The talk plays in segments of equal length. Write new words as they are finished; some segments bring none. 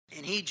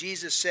And he,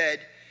 Jesus,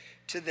 said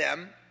to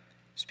them,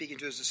 speaking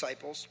to his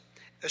disciples,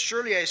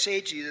 "Assuredly I say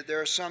to you that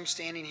there are some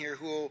standing here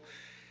who will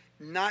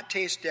not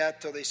taste death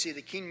till they see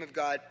the kingdom of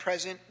God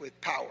present with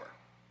power."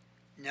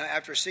 Now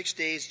after 6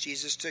 days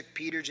Jesus took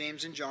Peter,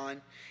 James, and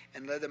John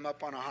and led them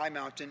up on a high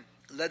mountain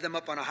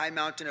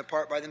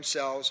apart by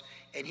themselves,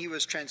 and he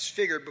was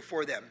transfigured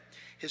before them.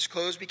 His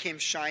clothes became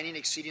shining,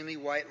 exceedingly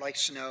white like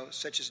snow,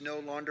 such as no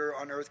launder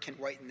on earth can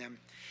whiten them.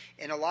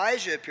 And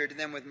Elijah appeared to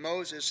them with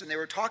Moses, and they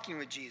were talking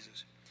with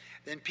Jesus.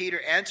 Then Peter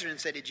answered and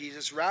said to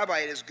Jesus, "Rabbi,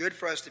 it is good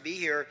for us to be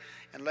here,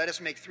 and let us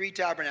make 3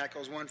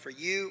 tabernacles, one for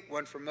you,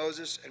 one for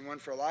Moses, and one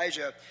for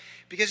Elijah."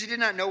 Because he did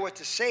not know what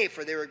to say,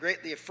 for they were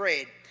greatly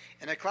afraid.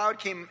 And a cloud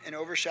came and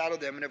overshadowed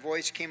them, and a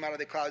voice came out of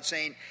the cloud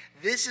saying,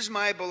 "This is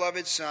my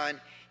beloved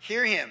Son,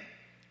 hear him."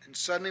 And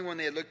suddenly when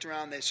they had looked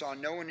around, they saw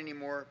no one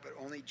anymore, but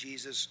only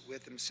Jesus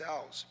with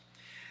themselves.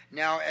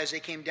 Now as they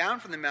came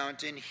down from the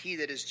mountain, he,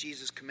 that is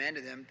Jesus,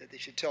 commanded them that they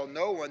should tell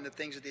no one the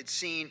things that they had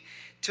seen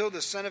till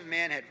the Son of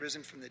Man had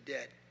risen from the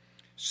dead.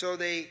 So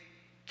they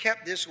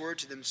kept this word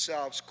to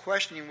themselves,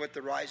 questioning what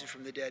the rising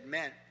from the dead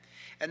meant.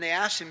 And they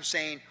asked him,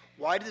 saying,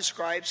 "Why do the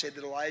scribes say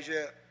that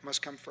Elijah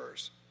must come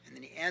first?" And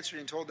then he answered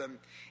and told them,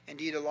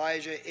 "Indeed,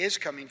 Elijah is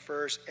coming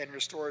first and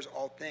restores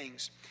all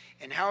things.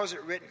 And how is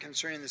it written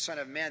concerning the Son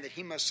of Man that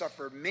he must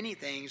suffer many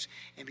things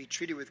and be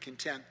treated with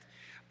contempt?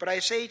 But I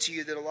say to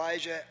you that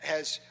Elijah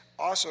has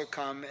also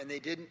come, and they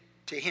did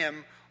to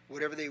him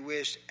whatever they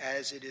wished,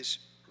 as it is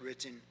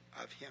written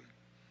of him."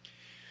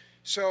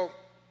 So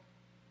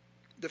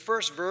the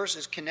first verse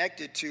is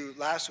connected to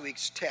last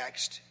week's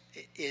text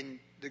in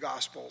the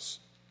Gospels.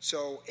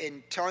 So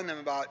in telling them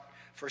about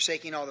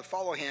forsaking all to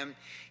follow him,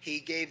 he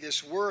gave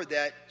this word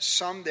that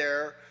some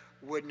there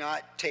would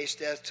not taste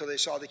death till they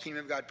saw the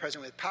kingdom of God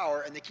present with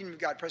power. And the kingdom of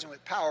God present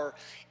with power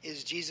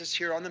is Jesus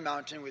here on the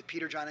mountain with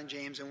Peter, John, and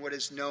James in what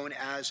is known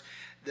as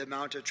the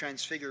Mount of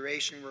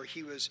Transfiguration, where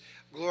he was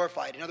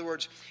glorified. In other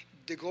words,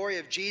 the glory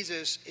of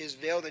Jesus is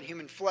veiled in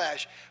human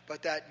flesh,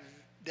 but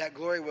that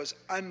glory was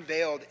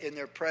unveiled in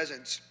their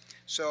presence.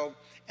 So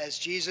as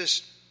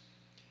Jesus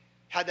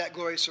had that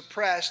glory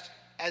suppressed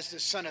as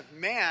the Son of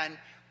Man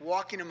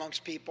walking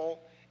amongst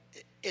people,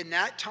 in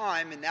that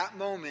time, in that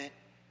moment,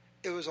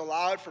 it was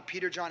allowed for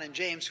Peter, John, and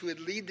James, who would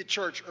lead the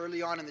church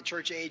early on in the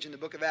church age in the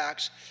book of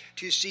Acts,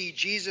 to see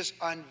Jesus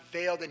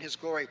unveiled in his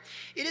glory.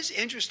 It is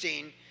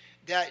interesting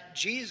that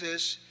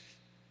Jesus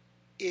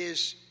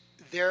is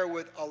there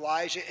with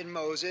Elijah and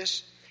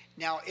Moses.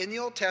 Now, in the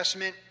Old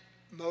Testament,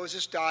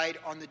 Moses died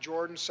on the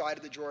Jordan side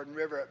of the Jordan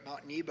River at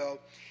Mount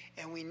Nebo.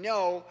 And we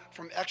know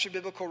from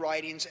extra-biblical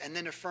writings and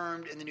then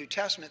affirmed in the New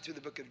Testament through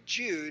the book of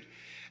Jude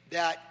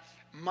that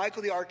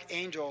Michael the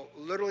archangel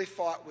literally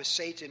fought with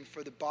Satan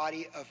for the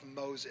body of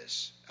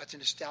Moses. That's an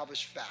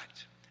established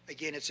fact.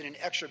 Again, it's in an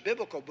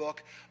extra-biblical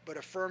book, but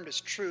affirmed as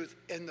truth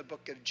in the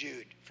book of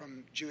Jude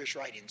from Jewish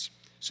writings.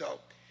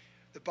 So,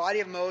 the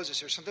body of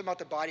Moses, there's something about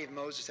the body of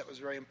Moses that was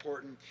very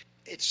important.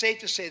 It's safe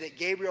to say that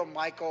Gabriel,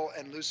 Michael,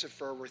 and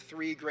Lucifer were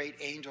 3 great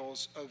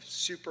angels of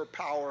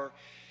superpower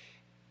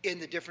in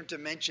the different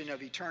dimension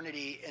of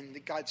eternity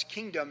in God's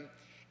kingdom.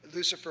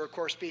 Lucifer, of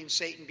course, being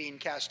Satan, being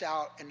cast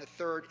out, and the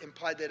third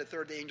implied that a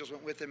third of the angels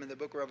went with him in the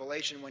book of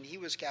Revelation when he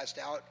was cast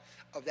out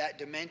of that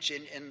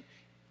dimension. And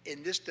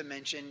in this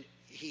dimension,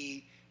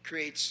 he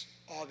creates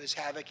all of his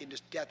havoc and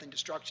death and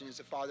destruction as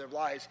the father of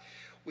lies.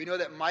 We know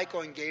that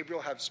Michael and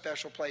Gabriel have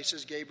special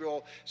places.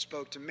 Gabriel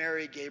spoke to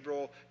Mary.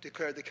 Gabriel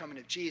declared the coming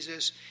of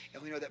Jesus.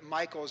 And we know that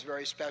Michael is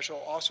very special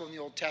also in the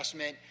Old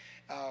Testament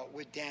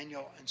with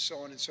Daniel and so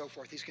on and so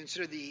forth. He's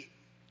considered the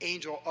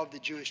angel of the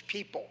Jewish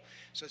people.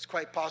 So it's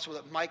quite possible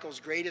that Michael's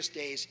greatest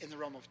days in the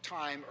realm of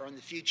time are in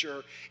the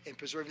future in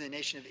preserving the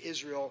nation of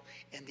Israel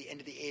and the end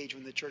of the age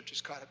when the church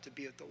is caught up to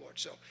be with the Lord.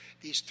 So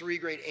these 3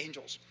 great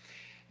angels.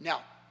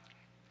 Now,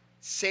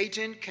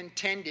 Satan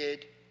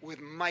contended with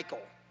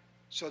Michael.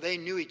 So they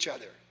knew each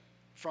other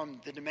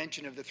from the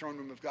dimension of the throne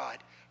room of God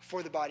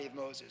for the body of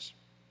Moses.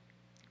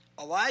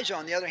 Elijah,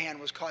 on the other hand,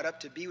 was caught up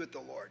to be with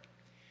the Lord.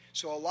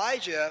 So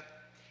Elijah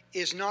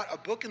is not a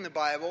book in the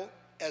Bible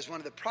as one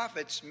of the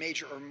prophets,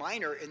 major or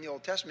minor in the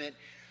Old Testament,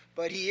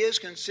 but he is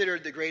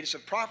considered the greatest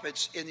of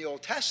prophets in the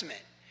Old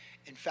Testament.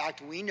 In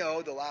fact, we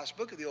know the last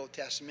book of the Old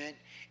Testament,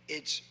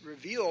 it's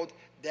revealed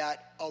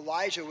that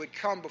Elijah would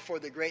come before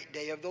the great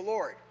day of the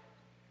Lord.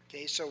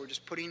 Okay, so we're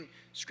just putting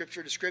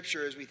scripture to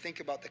scripture as we think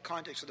about the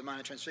context of the Mount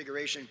of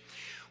Transfiguration.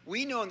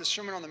 We know in the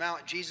Sermon on the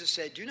Mount, Jesus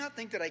said, "Do not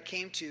think that I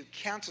came to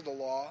cancel the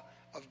law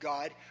of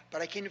God,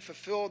 but I came to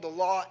fulfill the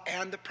law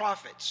and the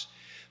prophets."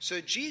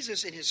 So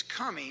Jesus, in his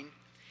coming,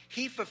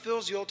 he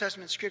fulfills the Old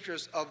Testament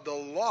scriptures of the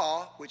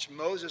law, which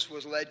Moses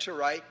was led to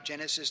write,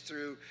 Genesis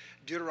through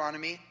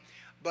Deuteronomy.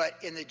 But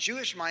in the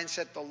Jewish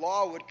mindset, the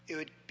law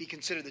would be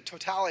considered the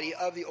totality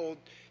of the Old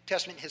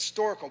Testament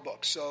historical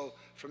books. So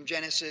from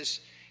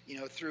Genesis,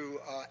 through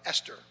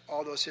Esther,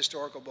 all those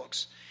historical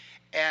books.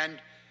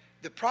 And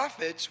the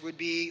prophets would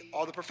be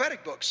all the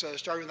prophetic books. So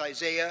starting with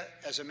Isaiah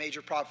as a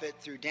major prophet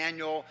through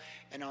Daniel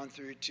and on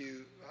through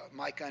to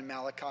Micah and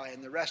Malachi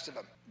and the rest of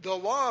them. The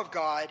law of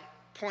God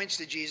points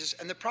to Jesus,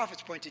 and the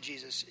prophets point to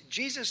Jesus.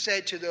 Jesus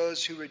said to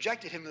those who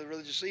rejected him, the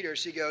religious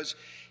leaders,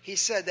 he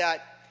said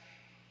that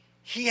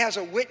he has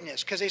a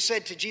witness, because they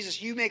said to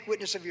Jesus, you make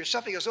witness of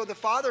yourself. He goes, oh, the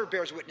Father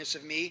bears witness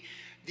of me.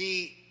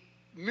 The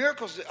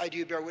miracles that I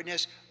do bear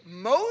witness.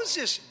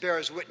 Moses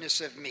bears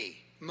witness of me.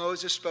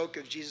 Moses spoke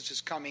of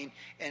Jesus' coming,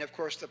 and of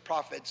course the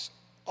prophets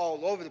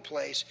all over the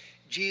place.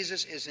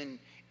 Jesus is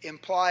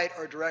implied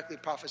or directly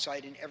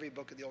prophesied in every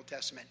book of the Old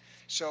Testament.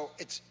 So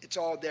it's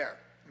all there.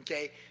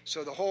 Okay?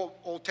 So the whole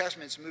Old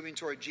Testament is moving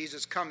toward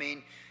Jesus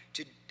coming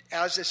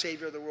as the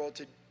Savior of the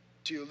world,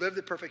 to live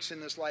the perfect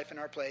sinless life in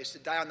our place, to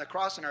die on the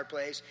cross in our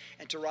place,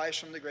 and to rise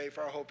from the grave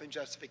for our hope and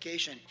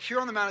justification. Here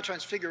on the Mount of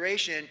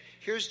Transfiguration,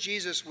 here's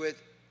Jesus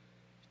with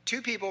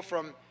two people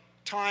from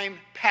time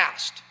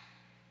past,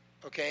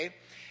 okay?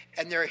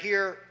 And they're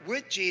here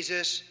with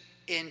Jesus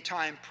in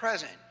time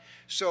present.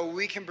 So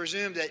we can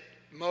presume that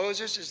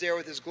Moses is there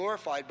with his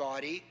glorified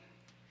body,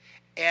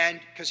 and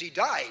because he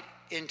died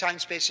in time,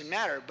 space, and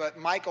matter, but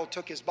Michael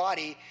took his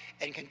body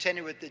and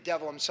contended with the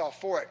devil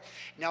himself for it.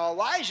 Now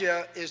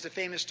Elijah is the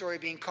famous story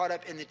of being caught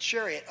up in the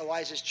chariot,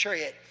 Elijah's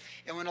chariot.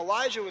 And when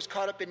Elijah was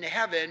caught up into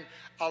heaven,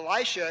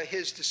 Elisha,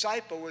 his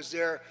disciple, was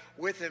there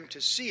with him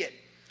to see it.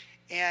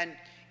 And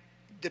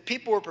the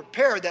people were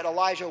prepared that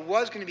Elijah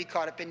was going to be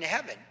caught up into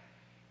heaven.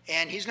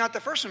 And he's not the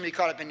first one to be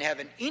caught up into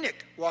heaven.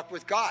 Enoch walked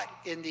with God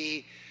in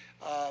the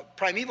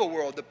primeval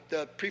world,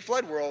 the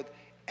pre-flood world,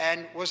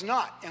 and was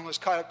not, and was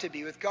caught up to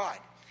be with God.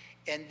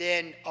 And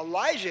then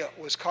Elijah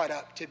was caught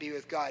up to be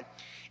with God.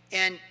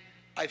 And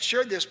I've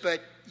shared this, but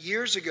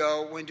years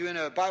ago, when doing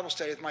a Bible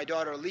study with my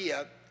daughter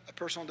Leah, a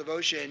personal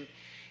devotion,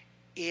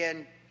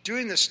 and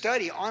doing the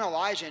study on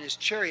Elijah and his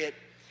chariot,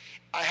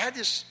 I had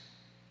this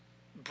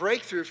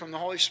breakthrough from the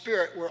Holy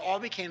Spirit where it all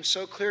became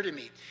so clear to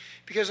me.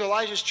 Because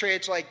Elijah's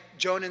chariot's like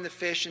Jonah and the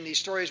fish and these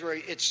stories where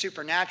it's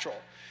supernatural.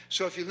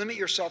 So if you limit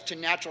yourself to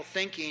natural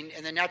thinking,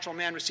 and the natural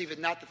man receiveth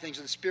not the things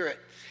of the Spirit,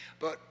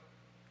 but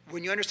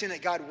when you understand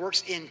that God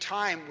works in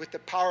time with the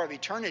power of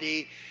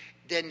eternity,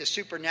 then the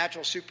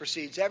supernatural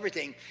supersedes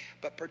everything.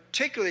 But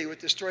particularly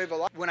with the story of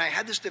Elijah, when I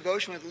had this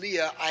devotion with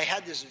Leah, I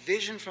had this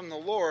vision from the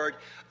Lord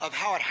of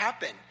how it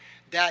happened.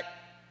 That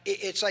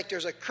it's like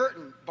there's a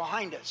curtain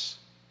behind us.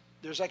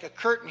 There's like a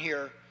curtain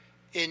here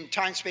in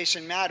time, space,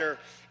 and matter,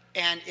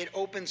 and it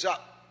opens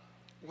up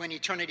when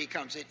eternity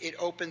comes. It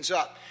opens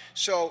up.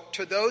 So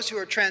to those who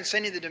are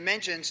transcending the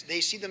dimensions, they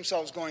see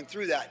themselves going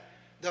through that.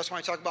 That's when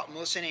I talk about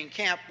Melissa in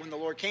camp. When the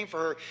Lord came for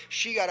her,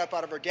 she got up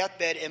out of her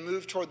deathbed and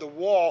moved toward the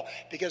wall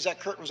because that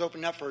curtain was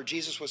opening up for her.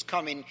 Jesus was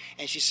coming,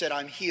 and she said,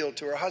 I'm healed,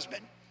 to her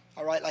husband.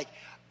 All right? Like,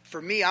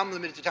 for me, I'm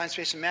limited to time,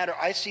 space, and matter.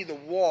 I see the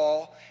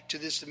wall to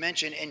this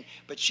dimension,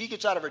 but she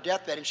gets out of her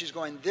deathbed, and she's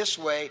going this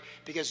way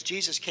because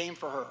Jesus came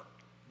for her.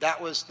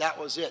 That was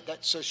it.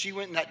 So she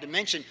went in that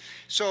dimension.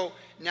 So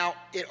now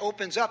it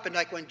opens up, and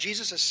like when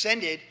Jesus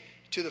ascended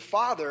to the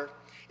Father,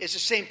 it's the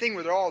same thing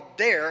where they're all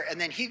there,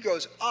 and then he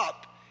goes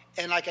up.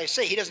 And like I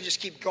say, he doesn't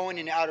just keep going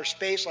into outer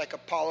space like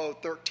Apollo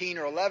 13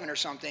 or 11 or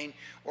something,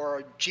 or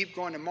a Jeep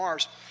going to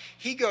Mars.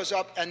 He goes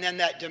up, and then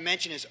that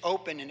dimension is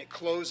open and it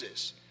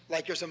closes.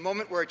 Like there's a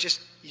moment where you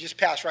just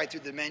pass right through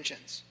the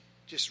dimensions.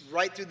 Just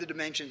right through the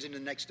dimensions into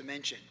the next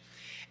dimension.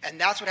 And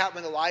that's what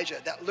happened with Elijah.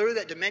 Literally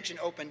that dimension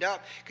opened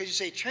up. Because you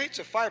say, chariots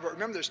of fire, but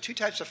remember there's two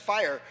types of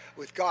fire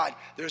with God.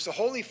 There's the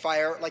holy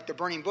fire, like the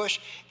burning bush,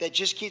 that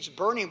just keeps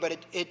burning, but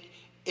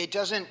it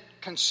doesn't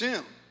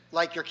consume.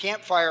 Like your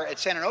campfire at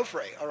San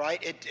Onofre, all right?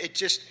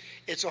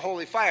 It's a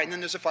holy fire. And then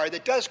there's a fire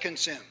that does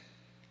consume.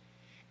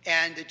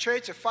 And the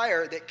chariots of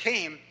fire that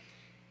came,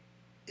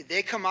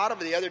 they come out of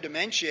the other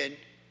dimension,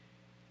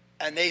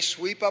 and they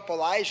sweep up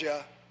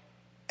Elijah.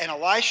 And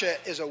Elisha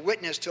is a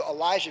witness to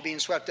Elijah being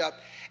swept up.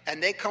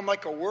 And they come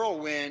like a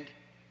whirlwind,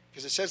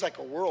 because it says like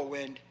a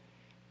whirlwind,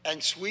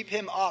 and sweep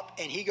him up.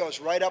 And he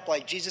goes right up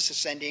like Jesus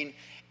ascending,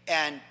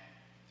 and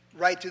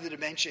right through the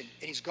dimension,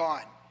 and he's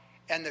gone.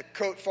 And the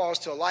coat falls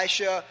to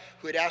Elisha,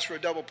 who had asked for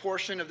a double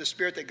portion of the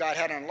Spirit that God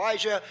had on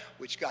Elijah,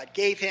 which God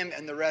gave him,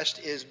 and the rest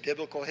is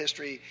biblical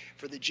history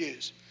for the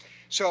Jews.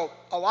 So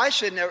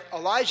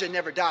Elijah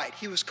never died.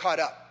 He was caught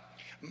up.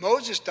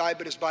 Moses died,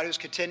 but his body was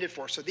contended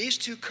for. So these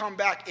two come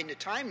back into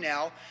time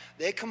now.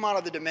 They come out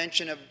of the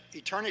dimension of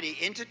eternity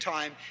into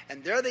time,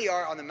 and there they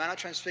are on the Mount of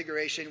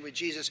Transfiguration with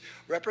Jesus,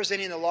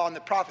 representing the law and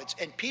the prophets.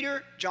 And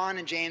Peter, John,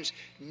 and James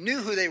knew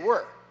who they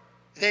were.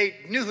 They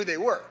knew who they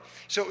were.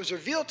 So it was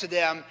revealed to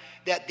them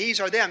that these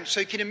are them.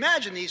 So you can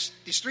imagine these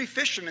three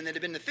fishermen that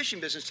have been in the fishing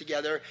business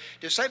together,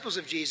 disciples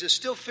of Jesus,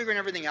 still figuring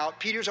everything out.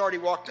 Peter's already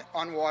walked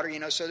on water,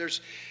 so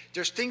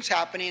there's things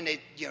happening. They,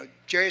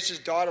 Jairus'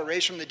 daughter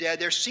raised from the dead.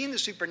 They're seeing the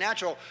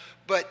supernatural,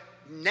 but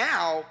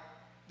now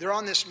they're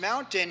on this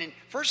mountain. And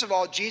first of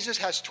all, Jesus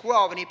has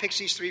 12, and he picks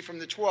these three from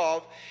the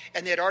 12.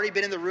 And they had already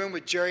been in the room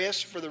with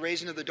Jairus for the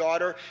raising of the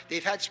daughter.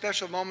 They've had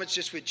special moments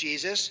just with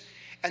Jesus.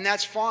 And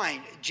that's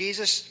fine.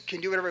 Jesus can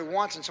do whatever he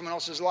wants in someone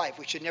else's life.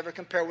 We should never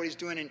compare what he's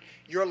doing in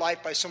your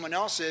life by someone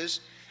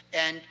else's.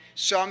 And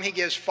some he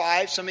gives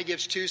 5, some he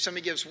gives 2, some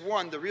he gives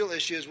 1. The real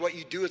issue is what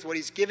you do with what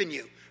he's given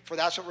you. For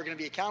that's what we're going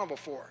to be accountable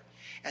for.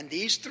 And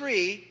these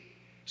three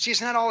See, it's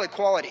not all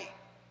equality.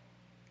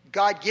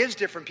 God gives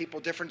different people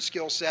different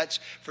skill sets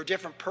for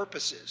different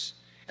purposes.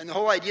 And the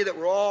whole idea that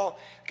we're all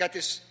got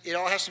this, it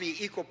all has to be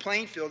equal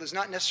playing field is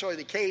not necessarily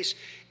the case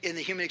in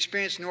the human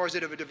experience, nor is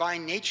it of a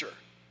divine nature.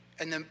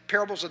 And the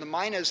parables of the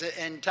minas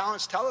and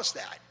talents tell us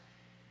that.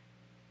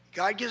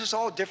 God gives us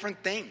all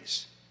different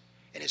things.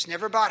 And it's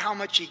never about how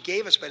much he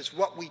gave us, but it's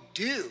what we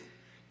do.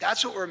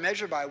 That's what we're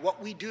measured by, what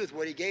we do with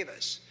what he gave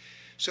us.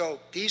 So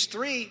these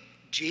three,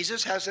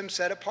 Jesus has them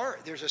set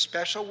apart. There's a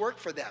special work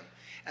for them.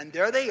 And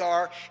there they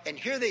are, and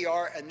here they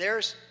are, and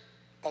there's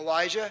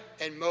Elijah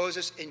and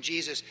Moses and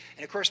Jesus.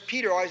 And of course,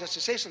 Peter always has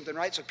to say something,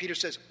 right? So Peter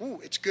says, ooh,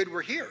 it's good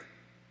we're here.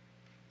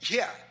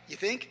 Yeah, you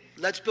think?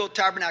 Let's build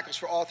tabernacles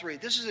for all three.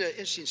 This is an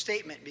interesting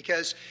statement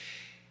because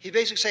he's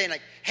basically saying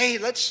like, hey,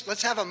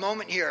 let's have a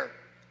moment here.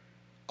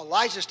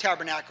 Elijah's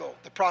tabernacle,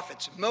 the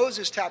prophets.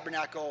 Moses'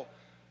 tabernacle,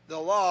 the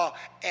law.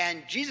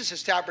 And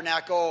Jesus'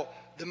 tabernacle,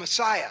 the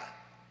Messiah.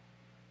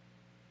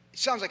 It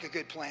sounds like a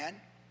good plan.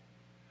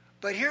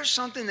 But here's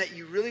something that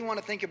you really want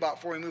to think about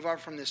before we move on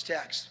from this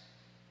text.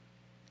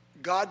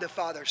 God the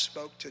Father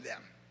spoke to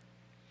them.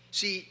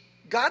 See,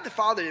 God the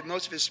Father did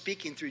most of his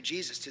speaking through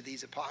Jesus to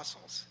these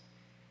apostles.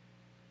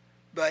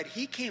 But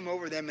he came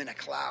over them in a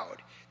cloud.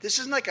 This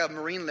isn't like a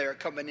marine layer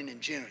coming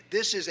in June.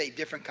 This is a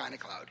different kind of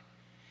cloud.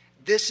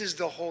 This is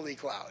the holy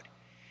cloud.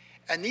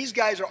 And these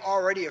guys are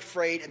already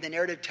afraid, and the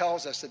narrative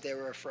tells us that they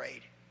were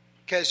afraid.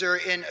 Because they're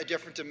in a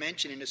different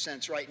dimension, in a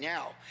sense, right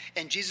now.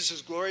 And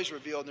Jesus' glory is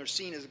revealed, and they're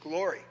seeing his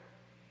glory.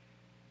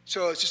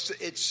 So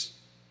it's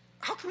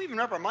how can we even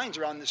wrap our minds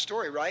around this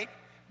story, right?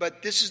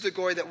 But this is the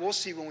glory that we'll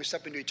see when we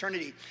step into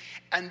eternity.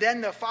 And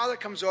then the Father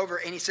comes over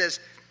and he says,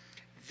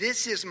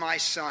 this is my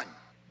son.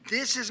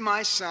 This is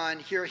my son.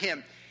 Hear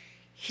him.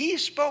 He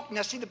spoke.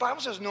 Now see, the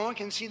Bible says no one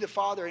can see the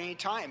Father at any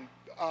time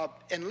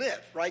and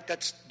live, right?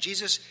 That's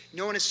Jesus.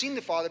 No one has seen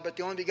the Father, but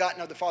the only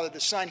begotten of the Father,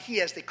 the Son, he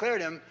has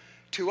declared him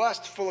to us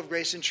full of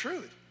grace and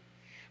truth.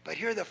 But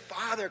here the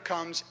Father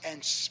comes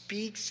and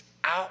speaks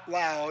out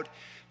loud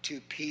to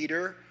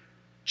Peter,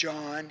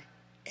 John,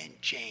 and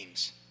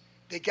James.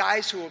 The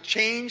guys who will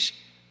change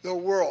the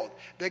world.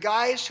 The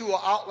guys who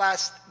will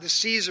outlast the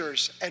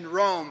Caesars and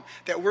Rome,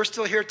 that we're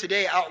still here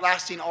today,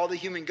 outlasting all the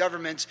human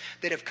governments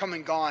that have come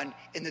and gone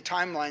in the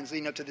timelines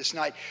leading up to this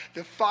night.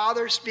 The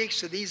Father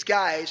speaks to these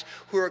guys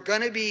who are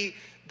going to be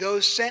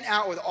those sent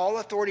out with all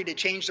authority to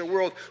change the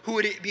world, who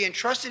would be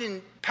entrusted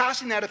in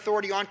passing that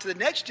authority on to the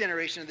next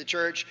generation of the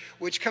church,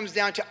 which comes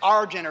down to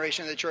our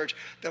generation of the church.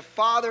 The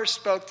Father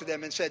spoke to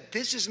them and said,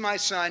 this is my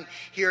son,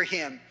 hear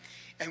him.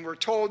 And we're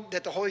told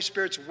that the Holy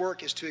Spirit's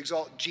work is to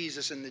exalt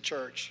Jesus in the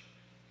church.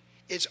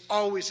 It's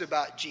always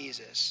about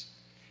Jesus.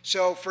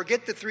 So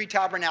forget the three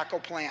tabernacle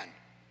plan.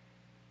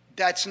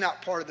 That's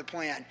not part of the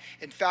plan.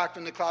 In fact,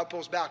 when the cloud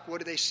pulls back, what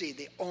do they see?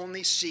 They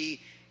only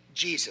see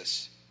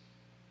Jesus.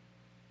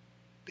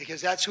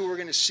 Because that's who we're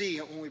going to see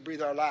when we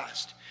breathe our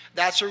last.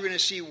 That's who we're going to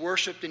see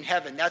worshiped in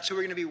heaven. That's who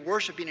we're going to be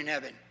worshiping in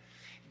heaven.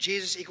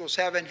 Jesus equals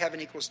heaven, heaven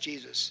equals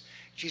Jesus.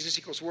 Jesus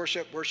equals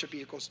worship, worship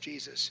equals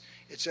Jesus.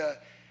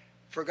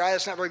 For a guy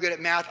that's not very good at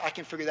math, I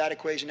can figure that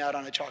equation out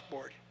on a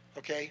chalkboard.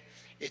 Okay?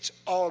 It's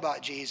all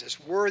about Jesus.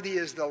 Worthy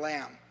is the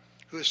Lamb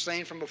who is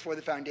slain from before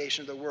the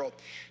foundation of the world.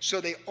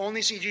 So they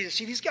only see Jesus.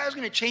 See, these guys are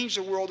going to change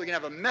the world. They're going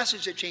to have a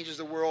message that changes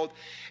the world.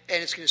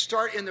 And it's going to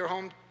start in their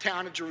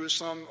hometown of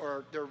Jerusalem,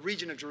 or their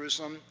region of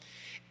Jerusalem.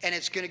 And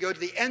it's going to go to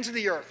the ends of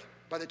the earth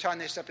by the time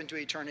they step into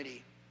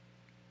eternity.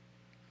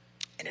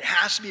 And it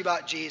has to be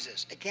about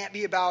Jesus. It can't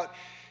be about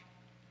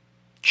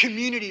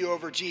community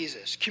over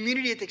Jesus.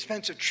 Community at the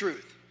expense of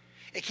truth.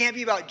 It can't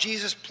be about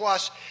Jesus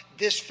plus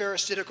this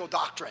Pharisaical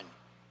doctrine.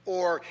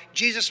 Or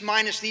Jesus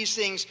minus these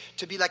things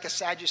to be like a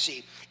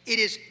Sadducee. It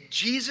is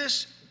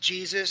Jesus,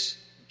 Jesus,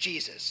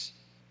 Jesus.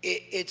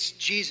 It's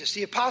Jesus.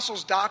 The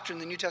apostles' doctrine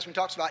the New Testament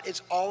talks about,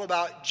 it's all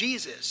about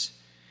Jesus.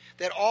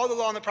 That all the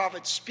law and the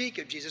prophets speak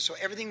of Jesus. So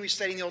everything we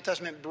study in the Old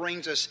Testament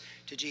brings us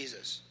to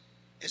Jesus.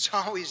 It's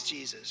always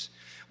Jesus.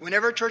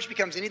 Whenever a church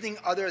becomes anything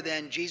other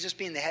than Jesus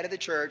being the head of the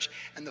church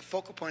and the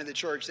focal point of the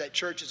church, that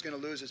church is going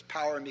to lose its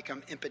power and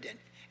become impotent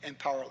and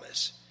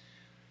powerless.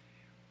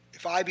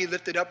 If I be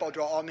lifted up, I'll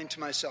draw all men to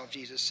myself,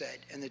 Jesus said.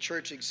 And the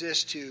church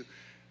exists to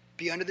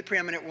be under the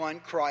preeminent one,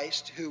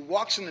 Christ, who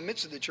walks in the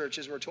midst of the church,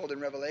 as we're told in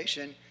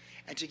Revelation,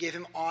 and to give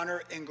him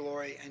honor and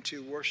glory and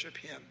to worship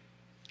him.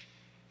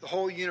 The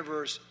whole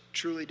universe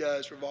truly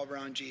does revolve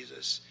around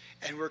Jesus.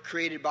 And we're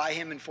created by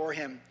him and for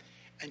him,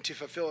 and to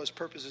fulfill his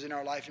purposes in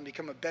our life and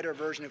become a better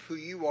version of who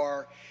you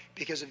are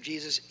because of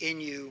Jesus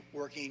in you,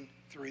 working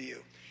through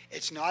you.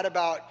 It's not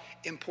about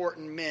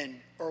important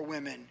men or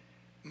women,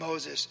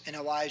 Moses and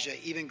Elijah,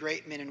 even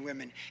great men and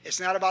women. It's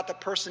not about the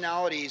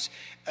personalities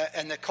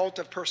and the cult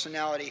of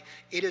personality.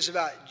 It is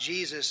about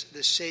Jesus,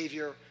 the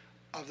Savior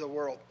of the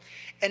world.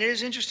 And it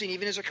is interesting,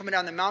 even as they're coming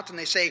down the mountain,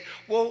 they say,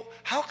 well,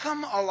 how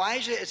come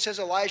Elijah, it says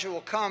Elijah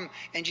will come,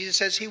 and Jesus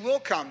says he will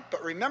come.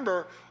 But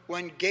remember,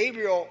 when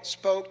Gabriel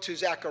spoke to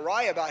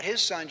Zechariah about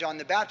his son, John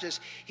the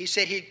Baptist, he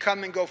said he'd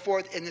come and go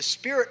forth in the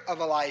spirit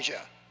of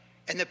Elijah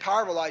and the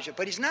power of Elijah.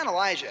 But he's not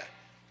Elijah.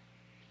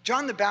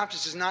 John the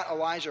Baptist is not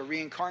Elijah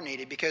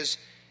reincarnated, because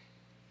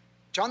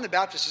John the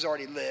Baptist has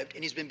already lived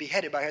and he's been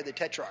beheaded by Herod the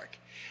Tetrarch.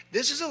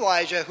 This is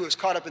Elijah who was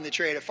caught up in the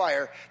chariot of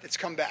fire that's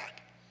come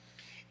back.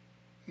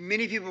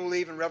 Many people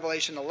believe in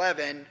Revelation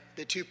 11,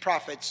 the two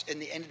prophets in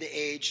the end of the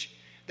age,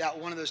 that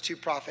one of those two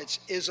prophets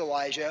is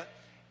Elijah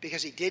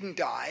because he didn't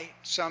die.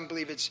 Some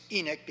believe it's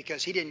Enoch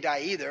because he didn't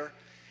die either.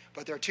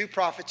 But there are two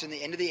prophets in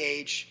the end of the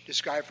age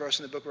described for us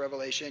in the book of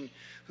Revelation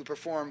who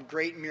perform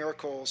great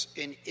miracles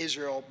in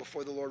Israel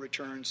before the Lord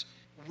returns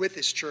with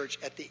his church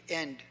at the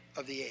end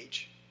of the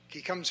age.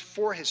 He comes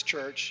for his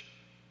church,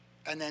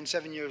 and then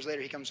 7 years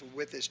later he comes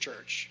with his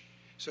church.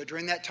 So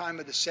during that time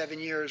of the 7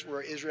 years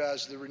where Israel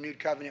has the renewed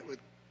covenant with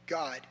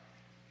God,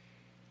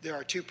 there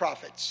are two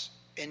prophets,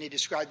 and they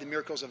describe the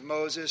miracles of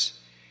Moses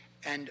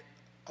and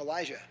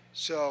Elijah.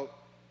 So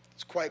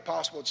it's quite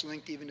possible it's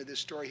linked even to this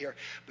story here.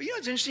 But you know,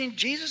 it's interesting.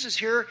 Jesus is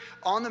here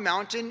on the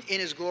mountain in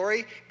his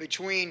glory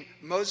between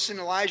Moses and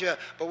Elijah.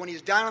 But when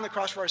he's dying on the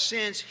cross for our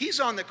sins, he's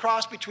on the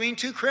cross between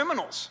two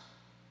criminals.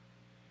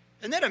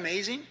 Isn't that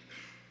amazing?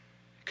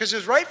 Because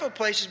his rightful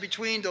place is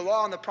between the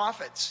law and the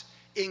prophets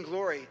in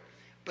glory.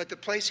 But the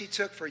place he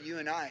took for you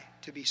and I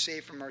to be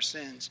saved from our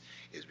sins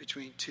is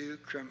between two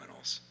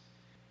criminals.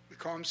 We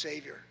call him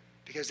Savior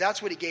because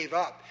that's what he gave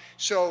up.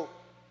 So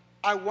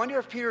I wonder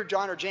if Peter,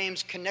 John, or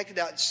James connected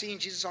that, seeing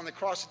Jesus on the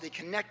cross, that they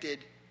connected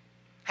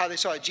how they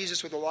saw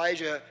Jesus with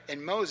Elijah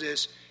and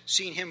Moses,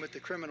 seeing him with the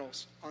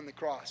criminals on the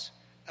cross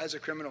as a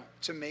criminal.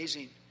 It's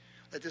amazing.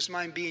 Let this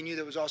mind be in you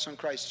that was also in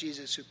Christ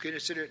Jesus, who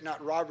considered it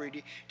not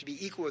robbery to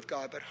be equal with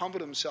God, but humbled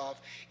himself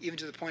even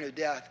to the point of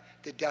death,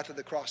 the death of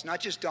the cross.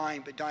 Not just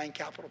dying, but dying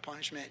capital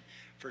punishment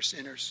for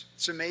sinners.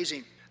 It's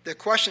amazing. The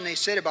question they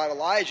said about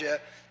Elijah,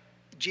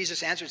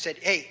 Jesus answered and said,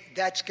 hey,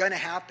 that's going to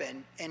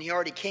happen. And he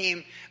already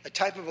came, a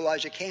type of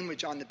Elijah came with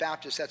John the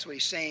Baptist. That's what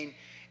he's saying.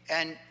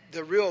 And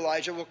the real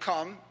Elijah will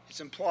come. It's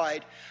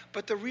implied.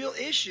 But the real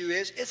issue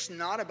is, it's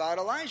not about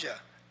Elijah.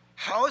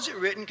 How is it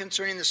written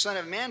concerning the Son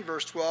of Man,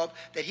 verse 12,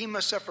 that he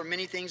must suffer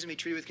many things and be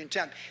treated with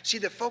contempt? See,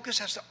 the focus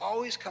has to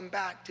always come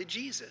back to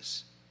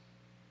Jesus.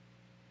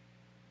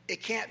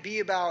 It can't be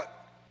about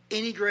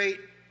any great,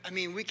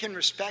 we can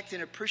respect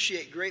and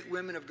appreciate great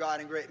women of God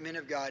and great men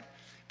of God.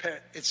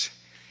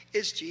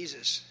 It's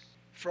Jesus.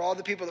 For all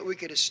the people that we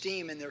could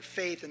esteem in their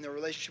faith and their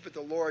relationship with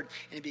the Lord,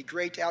 and it'd be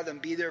great to have them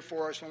be there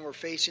for us when we're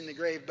facing the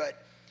grave,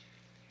 but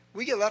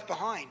we get left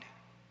behind.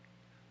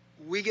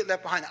 We get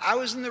left behind. I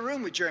was in the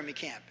room with Jeremy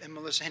Camp and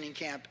Melissa Henning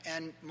Camp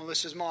and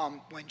Melissa's mom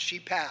when she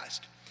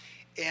passed.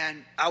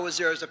 And I was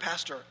there as a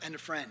pastor and a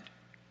friend.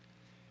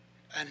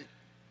 And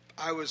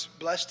I was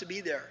blessed to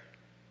be there.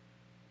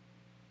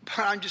 But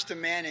I'm just a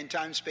man in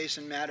time, space,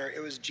 and matter.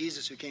 It was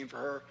Jesus who came for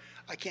her.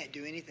 I can't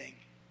do anything.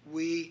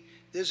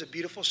 There's a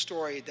beautiful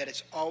story that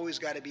it's always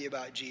got to be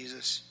about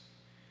Jesus.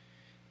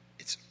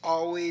 It's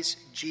always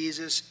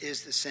Jesus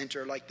is the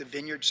center, like the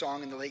Vineyard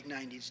song in the late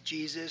 90s.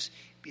 Jesus,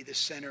 be the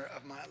center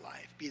of my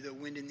life. Be the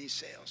wind in these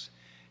sails.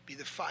 Be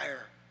the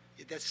fire.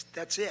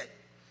 That's it.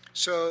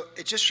 So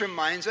it just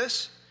reminds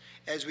us,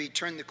 as we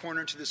turn the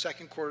corner into the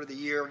second quarter of the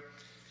year,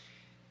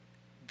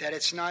 that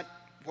it's not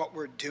what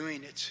we're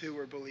doing, it's who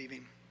we're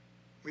believing.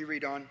 We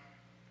read on.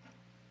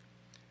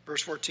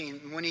 Verse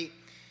 14. When he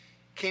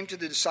came to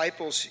the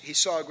disciples, he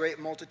saw a great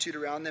multitude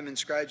around them and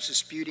scribes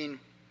disputing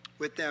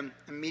with them.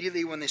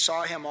 Immediately when they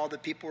saw him, all the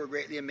people were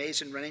greatly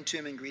amazed and running to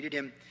him and greeted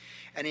him.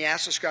 And he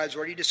asked the scribes,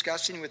 what are you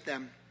discussing with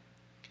them?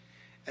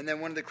 And then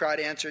one of the crowd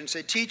answered and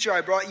said, Teacher,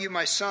 I brought you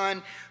my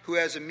son who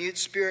has a mute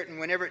spirit, and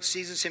whenever it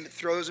seizes him, it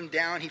throws him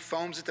down. He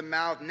foams at the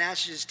mouth,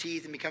 gnashes his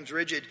teeth, and becomes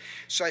rigid.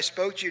 So I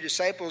spoke to your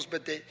disciples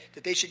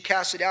that they should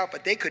cast it out,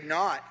 but they could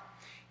not.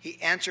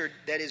 He answered,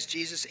 that is,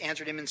 Jesus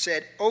answered him and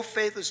said, O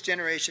faithless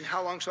generation,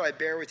 how long shall I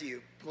bear with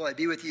you? Will I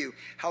be with you?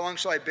 How long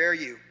shall I bear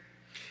you?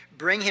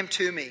 Bring him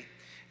to me.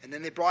 And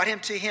then they brought him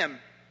to him.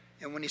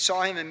 And when he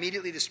saw him,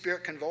 immediately the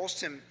spirit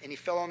convulsed him, and he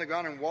fell on the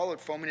ground and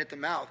wallowed, foaming at the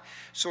mouth.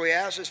 So he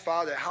asked his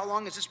father, how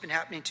long has this been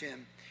happening to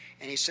him?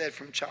 And he said,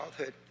 from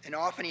childhood. And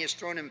often he has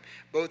thrown him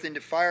both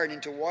into fire and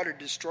into water to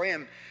destroy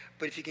him.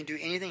 But if you can do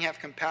anything, have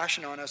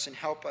compassion on us and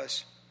help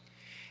us.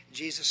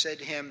 Jesus said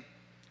to him,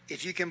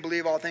 if you can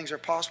believe, all things are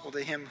possible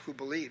to him who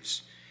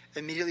believes.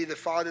 Immediately the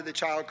father of the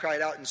child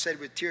cried out and said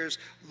with tears,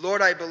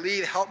 Lord, I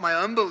believe, help my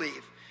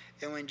unbelief.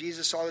 And when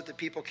Jesus saw that the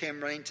people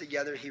came running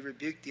together, he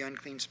rebuked the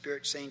unclean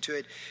spirit, saying to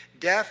it,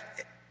 Deaf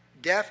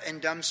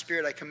and dumb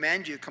spirit, I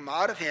command you, come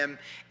out of him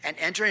and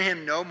enter in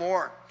him no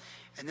more.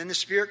 And then the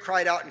spirit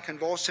cried out and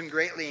convulsed him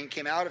greatly and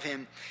came out of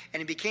him.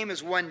 And he became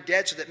as one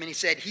dead, so that many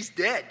said, he's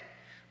dead.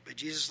 But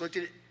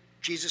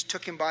Jesus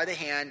took him by the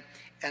hand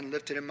and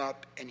lifted him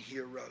up, and he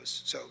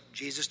arose. So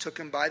Jesus took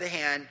him by the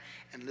hand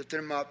and lifted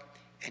him up,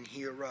 and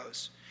he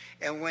arose.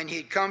 And when he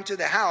had come to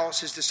the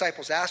house, his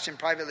disciples asked him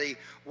privately,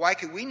 why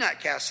could we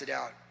not cast it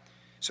out?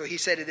 So he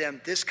said to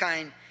them, this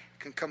kind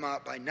can come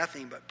out by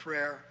nothing but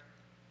prayer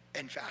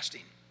and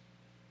fasting.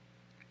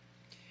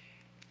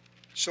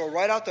 So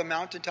right out the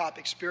mountaintop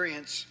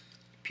experience,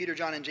 Peter,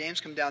 John, and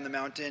James come down the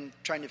mountain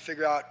trying to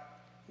figure out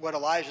what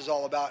Elijah's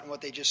all about and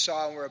what they just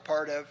saw and were a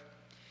part of.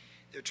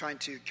 They're trying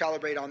to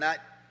calibrate on that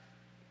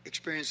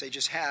experience they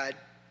just had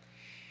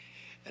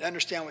and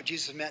understand what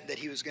Jesus meant, that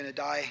he was going to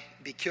die,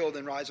 be killed,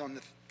 and rise on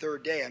the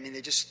third day. I mean,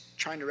 they're just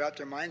trying to wrap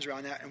their minds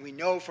around that. And we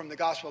know from the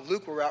Gospel of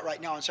Luke, where we're at right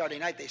now on Saturday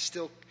night,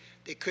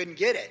 they couldn't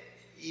get it.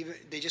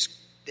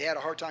 They had a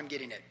hard time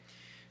getting it.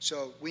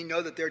 So we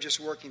know that they're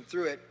just working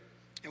through it.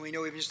 And we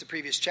know even just the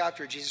previous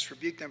chapter, Jesus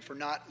rebuked them for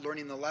not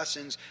learning the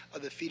lessons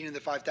of the feeding of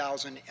the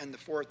 5,000 and the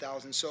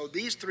 4,000. So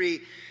these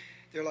three,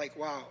 they're like,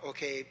 wow,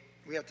 okay,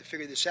 we have to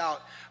figure this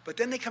out. But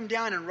then they come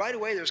down, and right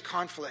away there's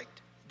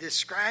conflict. The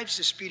scribes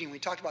disputing. We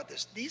talked about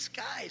this. These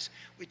guys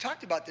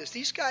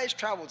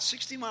traveled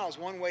 60 miles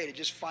one way to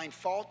just find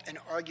fault and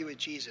argue with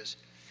Jesus.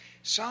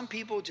 Some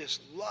people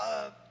just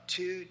love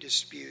to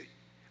dispute.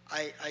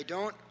 I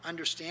don't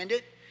understand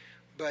it,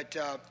 but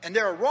and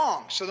they're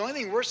wrong. So the only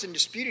thing worse than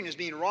disputing is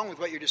being wrong with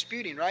what you're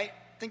disputing, right?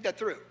 Think that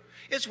through.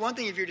 It's one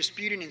thing if you're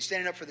disputing and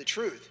standing up for the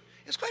truth.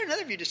 It's quite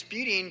another if you're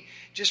disputing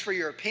just for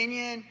your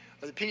opinion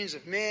or the opinions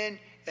of men,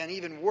 and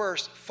even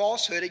worse,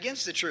 falsehood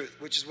against the truth,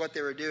 which is what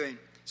they were doing.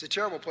 It's a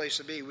terrible place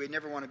to be. We'd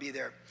never want to be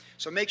there.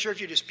 So make sure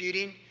if you're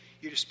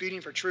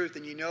disputing for truth,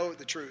 and you know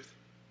the truth.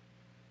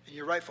 And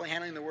you're rightfully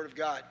handling the Word of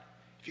God.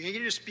 If you're going to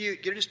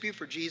get a dispute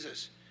for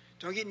Jesus.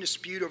 Don't get in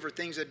dispute over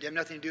things that have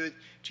nothing to do with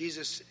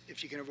Jesus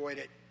if you can avoid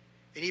it.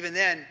 And even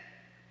then,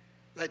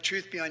 let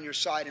truth be on your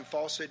side and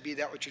falsehood be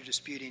that which you're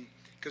disputing.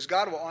 Because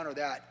God will honor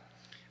that.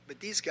 But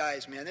these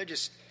guys, man, they're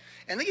just...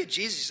 And look at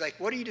Jesus. He's like,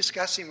 what are you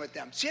discussing with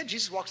them? See how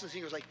Jesus walks in the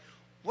scene and goes like,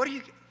 what are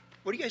you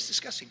guys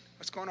discussing?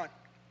 What's going on?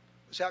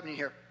 What's happening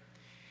here?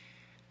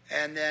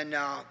 And then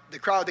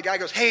the guy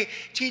goes, hey,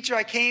 teacher,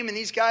 I came, and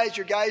these guys,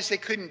 your guys, they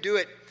couldn't do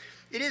it.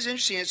 It is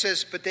interesting. It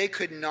says, but they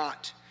could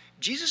not.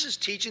 Jesus is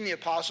teaching the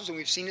apostles, and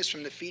we've seen this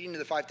from the feeding of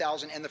the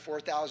 5,000 and the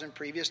 4,000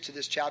 previous to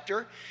this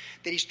chapter,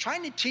 that he's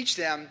trying to teach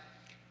them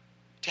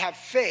to have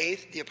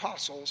faith, the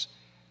apostles,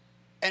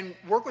 and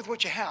work with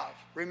what you have.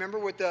 Remember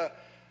with the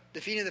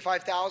feeding of the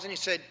 5,000, he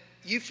said,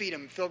 you feed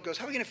them. Philip goes,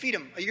 how are we going to feed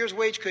them? A year's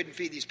wage couldn't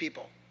feed these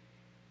people.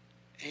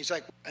 And he's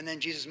like, and then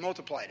Jesus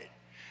multiplied it.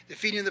 The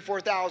feeding of the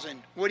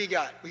 4,000, what do you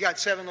got? We got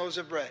 7 loaves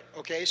of bread.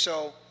 Okay,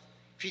 so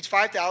feeds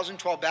 5,000,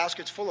 12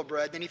 baskets full of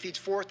bread. Then he feeds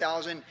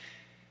 4,000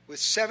 with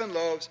 7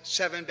 loaves,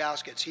 7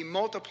 baskets. He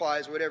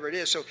multiplies whatever it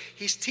is. So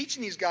he's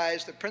teaching these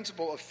guys the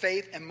principle of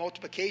faith and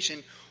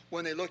multiplication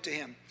when they look to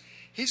him.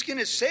 He's going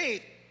to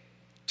say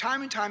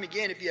time and time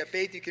again, if you have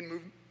faith, you can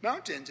move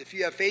mountains. If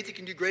you have faith, you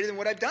can do greater than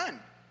what I've done.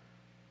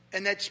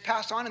 And that's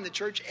passed on in the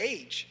church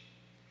age.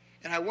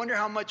 And I wonder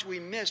how much we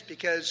miss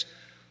because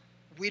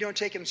we don't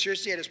take him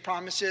seriously at his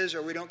promises,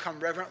 or we don't come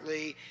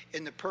reverently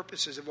in the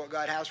purposes of what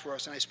God has for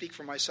us. And I speak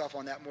for myself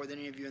on that more than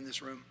any of you in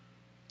this room.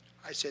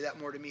 I say that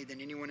more to me than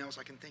anyone else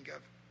I can think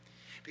of.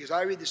 Because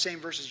I read the same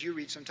verses you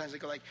read. Sometimes I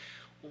go like,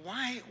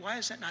 why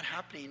is that not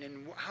happening?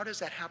 And how does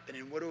that happen?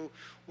 And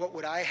what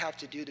would I have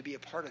to do to be a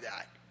part of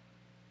that?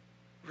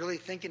 Really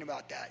thinking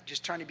about that.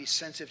 Just trying to be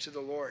sensitive to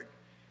the Lord.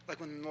 Like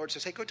when the Lord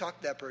says, hey, go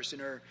talk to that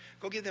person, or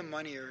go give them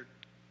money, or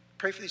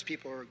pray for these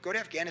people, or go to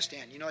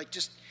Afghanistan. You know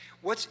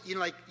what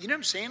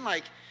I'm saying?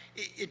 Like,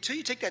 until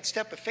you take that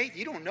step of faith,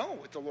 you don't know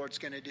what the Lord's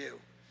going to do.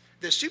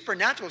 The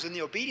supernatural is in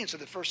the obedience of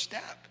the first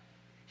step.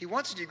 He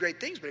wants to do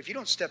great things, but if you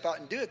don't step out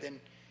and do it, then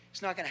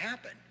it's not going to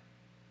happen.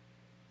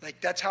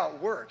 Like, that's how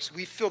it works.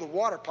 We fill the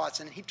water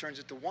pots, and then he turns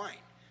it to wine.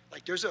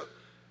 Like, there's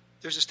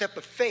a step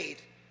of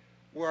faith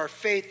where our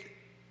faith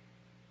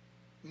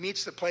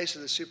meets the place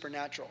of the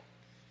supernatural.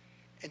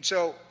 And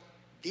so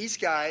these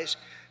guys,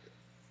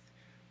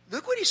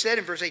 look what he said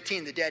in verse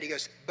 18, the dead. He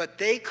goes, but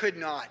they could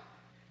not.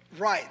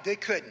 Right, they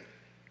couldn't.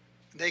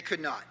 They could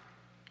not.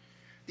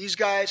 These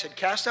guys had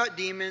cast out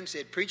demons. They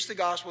had preached the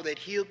gospel. They'd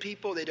healed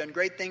people. They'd done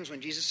great things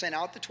when Jesus sent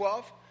out the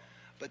 12.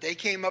 But they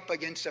came up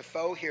against a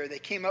foe here. They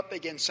came up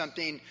against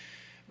something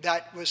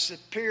that was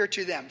superior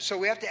to them. So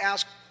we have to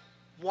ask,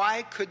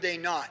 why could they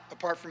not?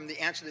 Apart from the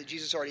answer that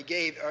Jesus already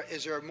gave,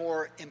 is there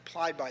more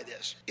implied by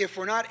this? If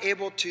we're not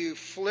able to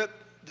flip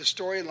the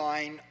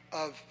storyline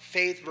of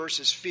faith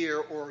versus fear,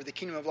 or the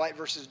kingdom of light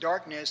versus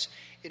darkness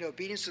in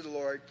obedience to the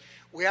Lord,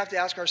 we have to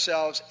ask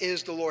ourselves,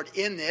 is the Lord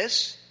in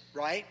this,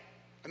 right?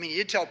 I mean, he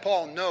did tell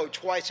Paul no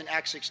twice in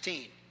Acts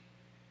 16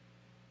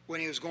 when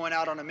he was going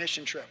out on a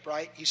mission trip,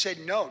 right? He said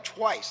no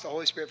twice. The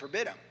Holy Spirit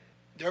forbid him.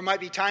 There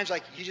might be times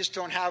like you just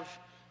don't have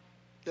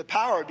the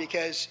power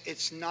because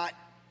it's not,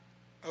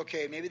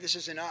 okay, maybe this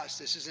isn't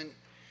us.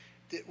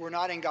 We're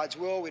not in God's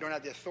will. We don't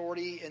have the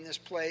authority in this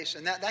place.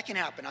 And that can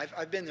happen.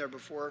 I've been there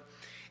before.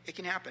 It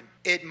can happen.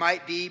 It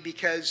might be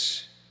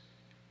because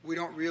we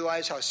don't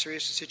realize how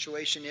serious the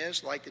situation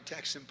is, like the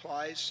text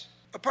implies.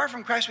 Apart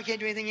from Christ, we can't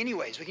do anything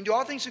anyways. We can do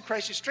all things through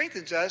Christ who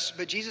strengthens us,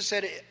 but Jesus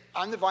said,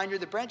 I'm the vine, you're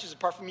the branches.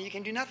 Apart from me, you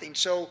can do nothing.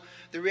 So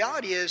the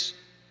reality is,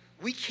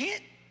 we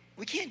can't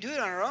do it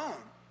on our own.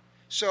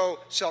 So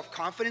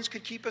self-confidence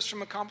could keep us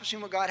from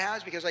accomplishing what God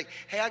has, because like,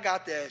 hey, I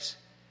got this.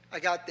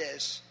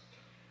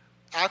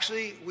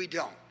 Actually, we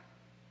don't.